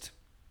medalist,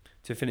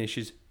 to finish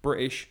as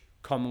British,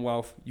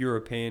 Commonwealth,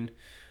 European,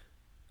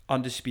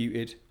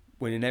 undisputed,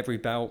 winning every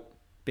belt,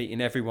 beating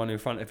everyone in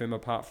front of him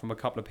apart from a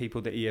couple of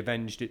people that he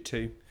avenged it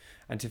to,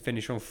 and to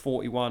finish on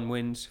 41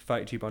 wins,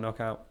 32 by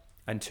knockout,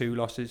 and 2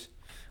 losses,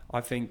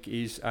 I think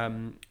is...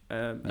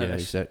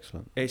 he's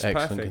excellent. It's excellent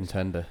perfect.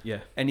 Contender.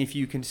 Yeah. And if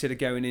you consider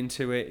going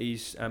into it,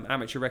 his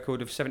amateur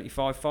record of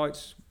 75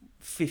 fights,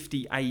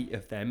 58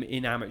 of them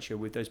in amateur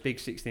with those big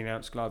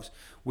 16-ounce gloves,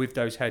 with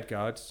those head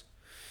guards,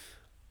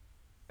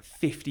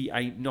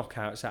 58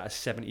 knockouts out of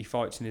 70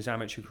 fights in his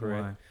amateur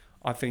career. Wow.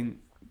 I think,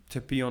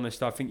 to be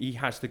honest, I think he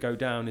has to go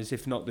down as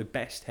if not the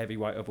best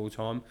heavyweight of all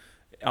time,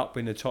 up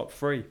in the top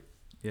 3.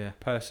 Yeah.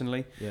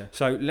 Personally. Yeah.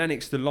 So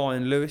Lennox the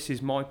Lion Lewis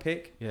is my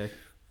pick. Yeah.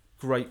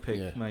 Great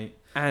pick, mate.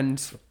 And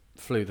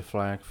flew the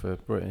flag for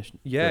British.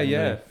 For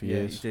years.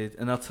 He did.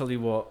 And I'll tell you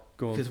what,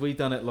 go on. because we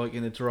done it like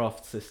in a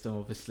draft system,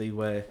 obviously,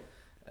 where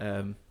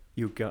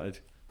You gutted.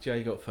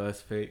 Jay got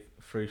first pick,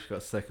 Frush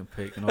got second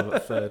pick, and I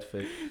got third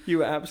pick. You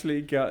were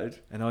absolutely gutted.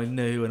 And I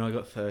knew when I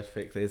got third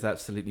pick, there's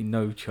absolutely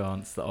no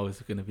chance that I was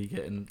going to be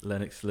getting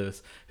Lennox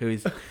Lewis, who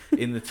is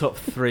in the top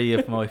 3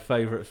 of my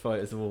favourite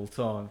fighters of all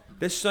time.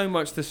 There's so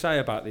much to say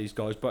about these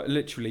guys, but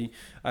literally,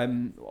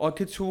 I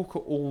could talk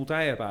all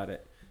day about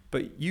it.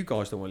 But you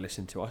guys don't want to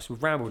listen to us.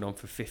 We've rambled on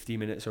for 50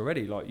 minutes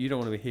already. Like, you don't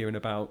want to be hearing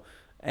about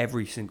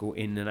every single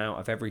in and out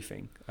of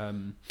everything.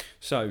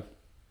 So,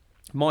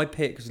 my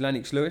pick is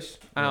Lennox Lewis.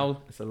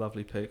 Al, it's a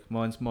lovely pick.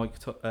 Mine's Mike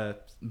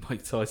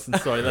Tyson.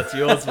 Sorry, that's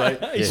yours, mate.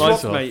 He mine's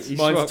swapped, mate. He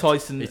mine's swapped.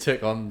 Tyson. He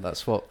took on that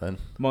swap then.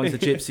 Mine's the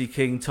Gypsy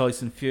King,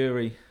 Tyson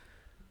Fury.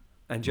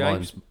 And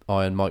James. Mine's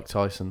Iron Mike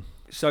Tyson.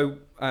 So,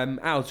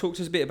 Al, talk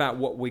to us a bit about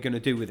what we're going to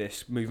do with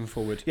this moving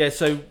forward. Yeah,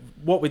 so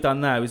what we've done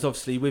now is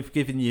obviously we've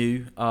given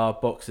you our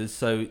boxers.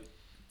 So,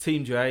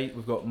 Team J,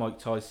 we've got Mike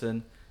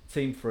Tyson.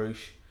 Team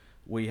Frush,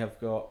 we have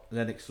got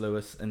Lennox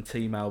Lewis. And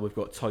Team Al, we've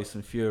got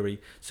Tyson Fury.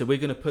 So, we're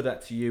going to put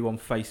that to you on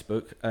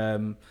Facebook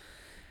on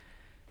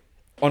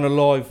a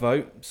live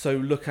vote. So,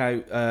 look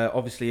out,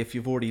 obviously, if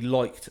you've already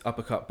liked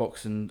Uppercut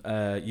Boxing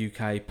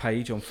UK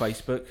page on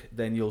Facebook,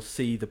 then you'll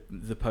see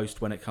the post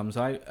when it comes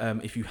out.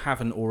 If you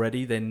haven't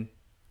already, then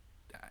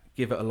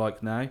give it a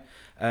like now.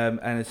 And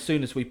as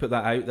soon as we put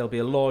that out, there'll be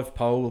a live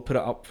poll. We'll put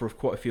it up for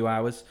quite a few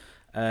hours.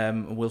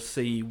 And we'll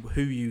see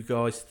who you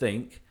guys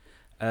think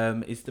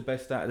is the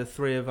best out of the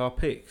 3 of our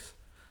picks.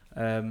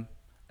 And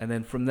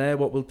then from there,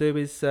 what we'll do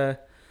is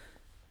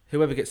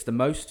whoever gets the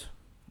most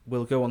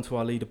will go onto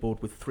our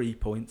leaderboard with 3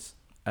 points.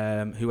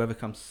 Whoever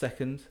comes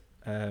second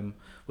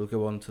will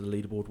go on to the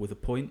leaderboard with a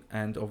point.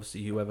 And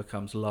obviously, whoever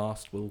comes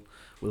last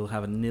will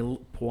have a nil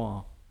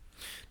point.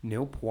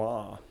 Nil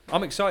point.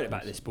 I'm excited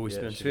about this, boys.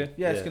 Yeah,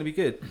 it's going to be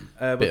good.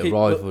 Bit of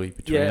rivalry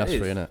between us 3,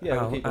 innit?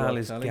 Yeah, Al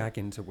is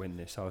gagging to win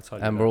this, I'll tell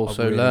you. And that. we're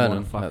also really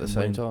learning wanna at the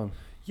same win. time.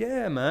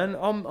 Yeah, man.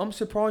 I'm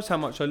surprised how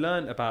much I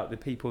learned about the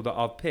people that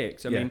I've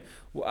picked. I mean,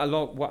 a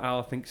lot what Al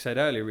I think said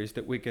earlier is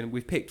that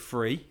we've picked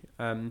 3.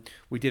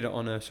 We did it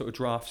on a sort of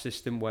draft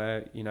system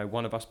where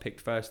one of us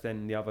picked first,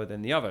 then the other,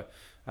 then the other.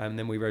 and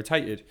then we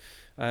rotated.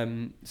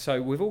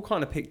 So we've all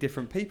kind of picked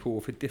different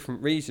people for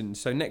different reasons.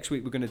 So next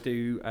week we're going to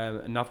do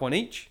another one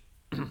each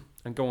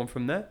and go on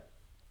from there.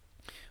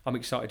 I'm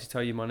excited to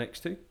tell you my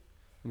next two.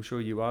 I'm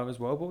sure you are as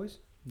well, boys.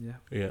 Yeah.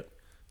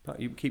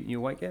 You keeping you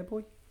awake there,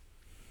 boy?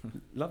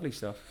 Lovely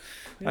stuff.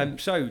 Yeah.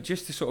 So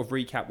just to sort of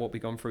recap what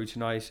we've gone through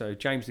tonight. So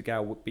James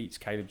Degale beats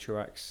Caleb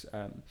Truax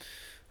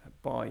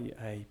by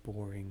a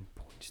boring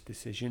points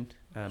decision.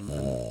 And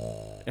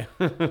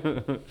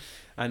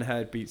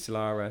Hurd beats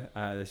Lara.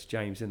 That's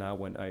James and I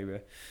went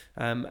over.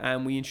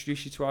 And we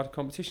introduced you to our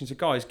competition. So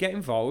guys, get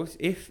involved.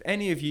 If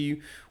any of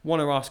you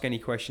want to ask any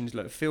questions,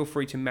 look, feel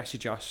free to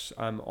message us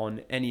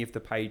on any of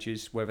the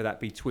pages, whether that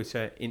be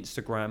Twitter,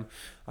 Instagram,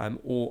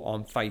 or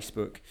on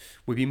Facebook.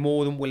 We'd be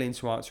more than willing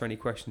to answer any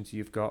questions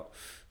you've got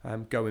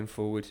going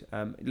forward.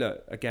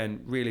 Look,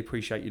 again, really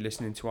appreciate you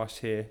listening to us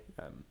here.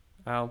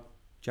 Al,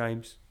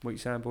 James, what you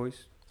saying,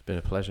 boys? It's been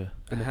a pleasure.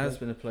 It has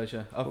been a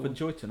pleasure. I've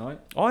enjoyed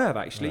tonight. I have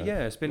actually, Right.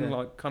 yeah. It's been Yeah.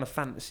 like kind of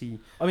fantasy.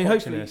 I mean,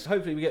 boxiness.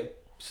 hopefully we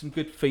get some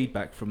good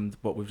feedback from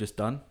what we've just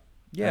done.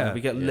 Yeah. We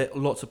get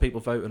lots of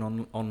people voting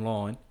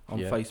online on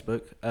Yeah.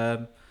 Facebook,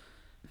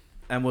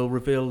 and we'll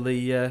reveal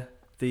the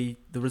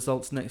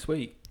results next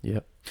week.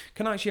 Yep.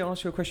 Can I actually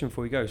ask you a question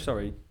before we go?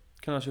 Sorry.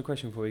 Can I ask you a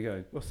question before we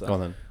go? What's that? Go on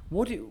then.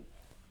 What do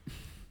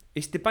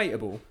it's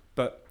debatable,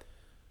 but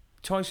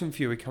Tyson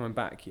Fury coming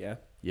back, yeah?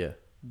 Yeah.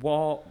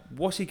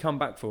 What's he come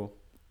back for?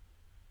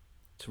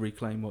 To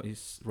reclaim what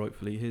is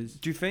rightfully his.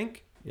 Do you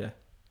think? Yeah.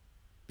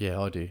 Yeah,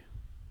 I do.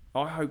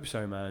 I hope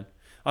so, man.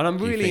 And I'm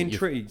Do you really think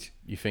intrigued.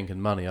 You thinking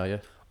money, are you?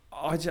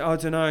 I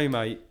don't know,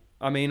 mate.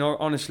 I mean,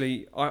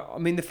 honestly, I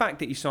mean, the fact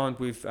that he signed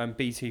with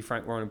BT,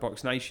 Frank Warren and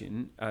Box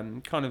Nation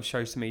kind of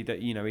shows to me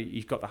that, you know,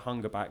 he's got the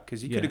hunger back,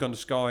 because he could have gone to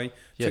Sky,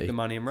 took the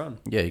money and run.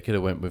 Yeah, he could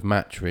have went with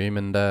Matchroom,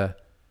 and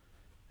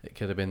it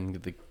could have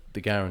been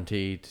the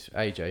guaranteed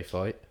AJ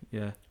fight.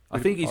 Yeah. I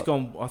think he's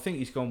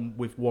gone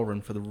with Warren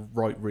for the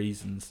right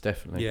reasons.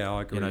 Definitely. Yeah,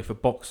 I agree. You know, for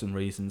boxing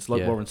reasons. Like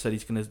Yeah. Warren said,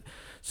 he's going to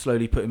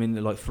slowly put him in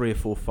like 3 or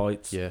 4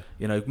 fights. Yeah.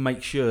 You know,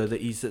 make sure that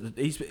he's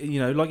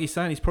you know, like he's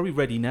saying, he's probably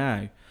ready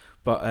now,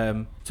 but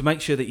to make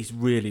sure that he's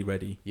really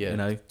ready. Yeah. You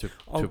know.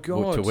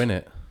 To win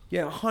it.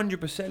 Yeah,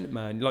 100%,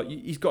 man. Like,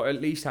 he's got to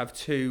at least have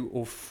 2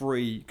 or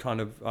 3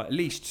 kind of, at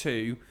least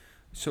 2,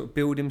 sort of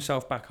build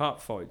himself back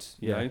up fights.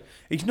 You know,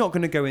 he's not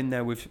going to go in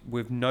there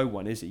with no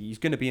one, is he? He's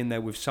going to be in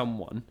there with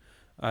someone.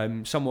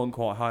 Someone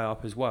quite high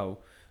up as well.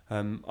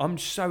 I'm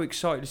so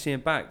excited to see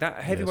him back.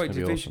 That heavyweight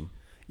division, awesome.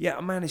 yeah,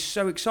 man, it's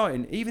so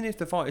exciting. Even if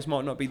the fighters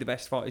might not be the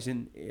best fighters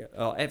in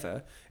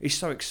ever, it's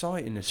so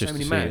exciting. There's Just so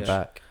to many see him matches.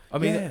 back.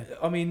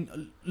 I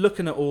mean,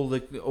 looking at all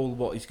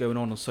what is going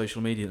on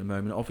social media at the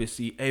moment,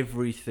 obviously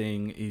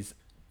everything is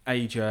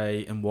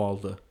AJ and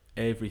Wilder.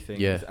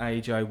 Everything is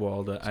AJ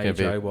Wilder,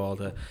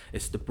 Wilder.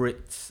 It's the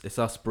Brits. It's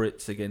us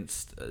Brits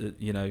against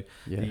the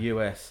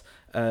US.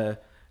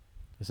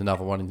 There's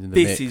another one in the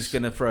This mix. is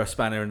going to throw a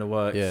spanner in the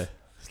works. Yeah,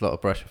 it's a lot of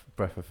breath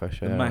of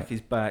fresh air. The Mac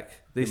is back.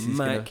 This The is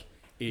Mac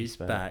is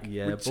back.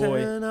 Yeah,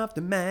 Return of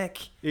the Mac.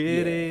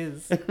 It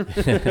is.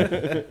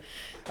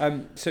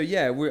 So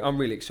yeah, I'm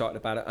really excited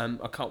about it.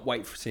 I can't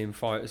wait to see him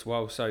fight as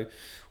well. So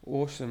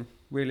awesome.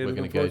 Really We're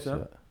looking going to go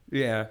forward to that.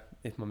 Yeah,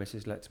 if my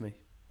missus lets me.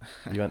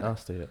 that. You ain't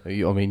asked her yet.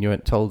 You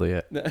ain't told her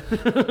yet.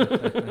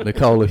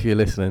 Nicole, if you're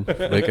listening,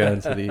 we're going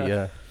to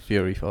the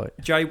Fury fight.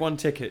 J1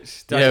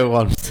 tickets. Yeah,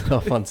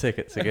 on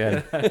tickets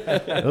again.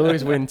 I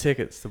always win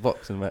tickets to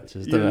boxing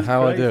matches. Don't know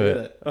how I do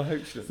it. I hope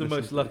It's the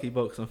most lucky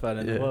boxing fan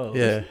in the world.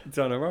 Yeah.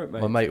 Done all right,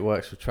 mate. My mate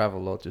works for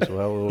Travel Lodge as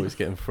well. We're always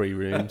getting free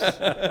rooms.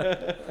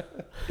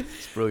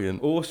 It's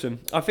brilliant. Awesome.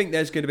 I think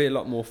there's going to be a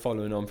lot more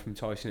following on from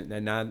Tyson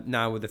there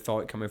now with the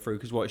fight coming through,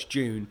 because it's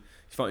June.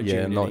 He's fighting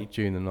June, isn't he?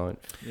 June the 9th.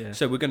 Yeah.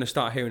 So we're going to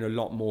start hearing a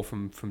lot more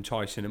from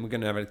Tyson, and we're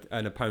going to have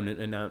an opponent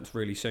announced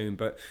really soon.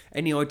 But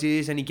any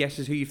ideas, any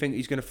guesses who you think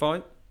he's going to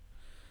fight?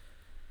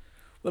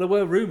 Well, there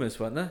were rumours,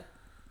 weren't there?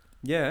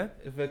 Yeah.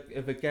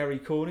 Of a Gary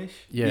Cornish.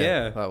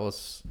 Yeah, that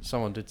was.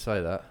 Someone did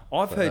say that.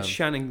 I've heard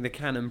Shannon the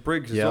Cannon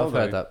Briggs as Yeah, well. I've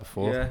heard that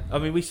before. Yeah, I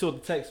mean, we saw the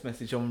text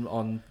message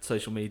on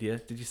social media.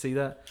 Did you see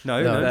that?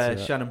 No. No. I didn't see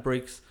that. Shannon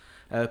Briggs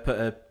put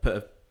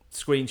a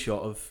screenshot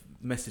of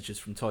messages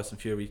from Tyson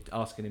Fury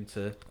asking him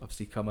to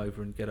obviously come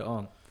over and get it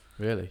on.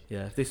 Really?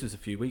 Yeah, this was a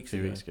few weeks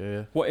ago.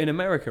 Yeah. What, in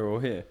America or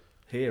here?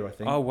 Here, I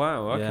think. Oh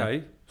wow. Yeah.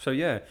 Okay. So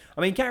yeah,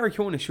 I mean Gary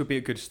Cornish would be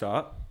a good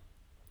start.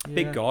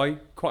 Big guy,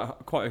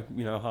 quite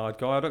a hard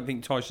guy. I don't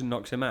think Tyson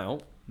knocks him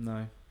out.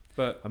 No.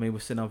 But I mean,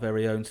 we've seen our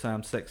very own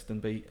Sam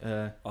Sexton beat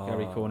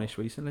Gary Cornish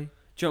recently.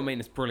 do you know what I mean?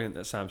 It's brilliant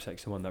that Sam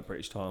Sexton won that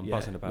British title. I'm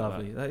buzzing about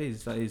lovely. That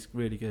is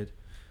really good.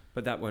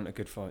 But that weren't a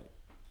good fight.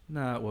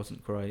 No, it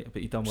wasn't great,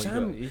 but he done what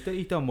Sam-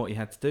 he done what he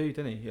had to do,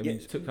 didn't he? I mean, Yeah.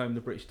 he took home the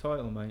British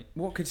title, mate.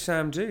 What could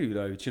Sam do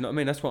though? Do you know what I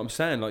mean? That's what I'm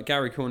saying. Like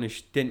Gary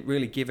Cornish didn't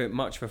really give it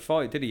much of a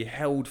fight, did he? He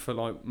held for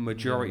like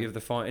majority of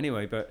the fight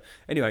anyway. But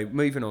anyway,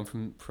 moving on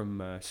from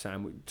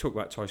Sam, we talk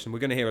about Tyson. We're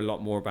going to hear a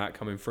lot more about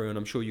coming through, and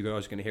I'm sure you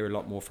guys are going to hear a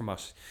lot more from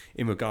us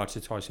in regards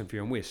to Tyson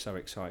Fury, and we're so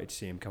excited to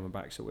see him coming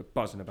back. So we're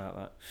buzzing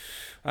about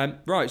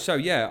that. Right, so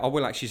yeah, I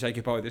will actually say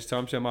goodbye this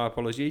time. So my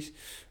apologies.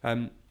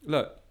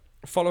 Look.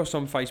 Follow us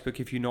on Facebook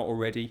if you're not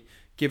already.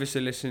 Give us a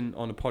listen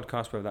on a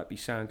podcast, whether that be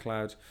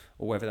SoundCloud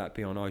or whether that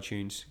be on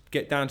iTunes.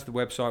 Get down to the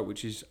website,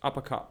 which is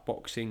Uppercut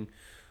Boxing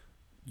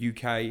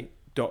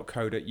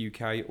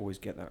UK.co.uk. Always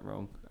get that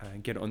wrong.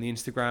 And get it on the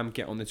Instagram,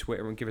 get on the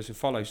Twitter, and give us a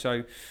follow.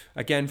 So,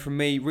 again, from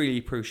me, really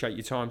appreciate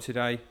your time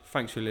today.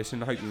 Thanks for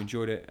listening. I hope you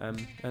enjoyed it.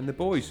 And the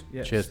boys.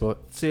 Yeah. Cheers, boy.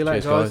 See you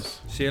later, Cheers,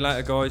 guys. See you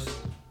later,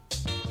 guys.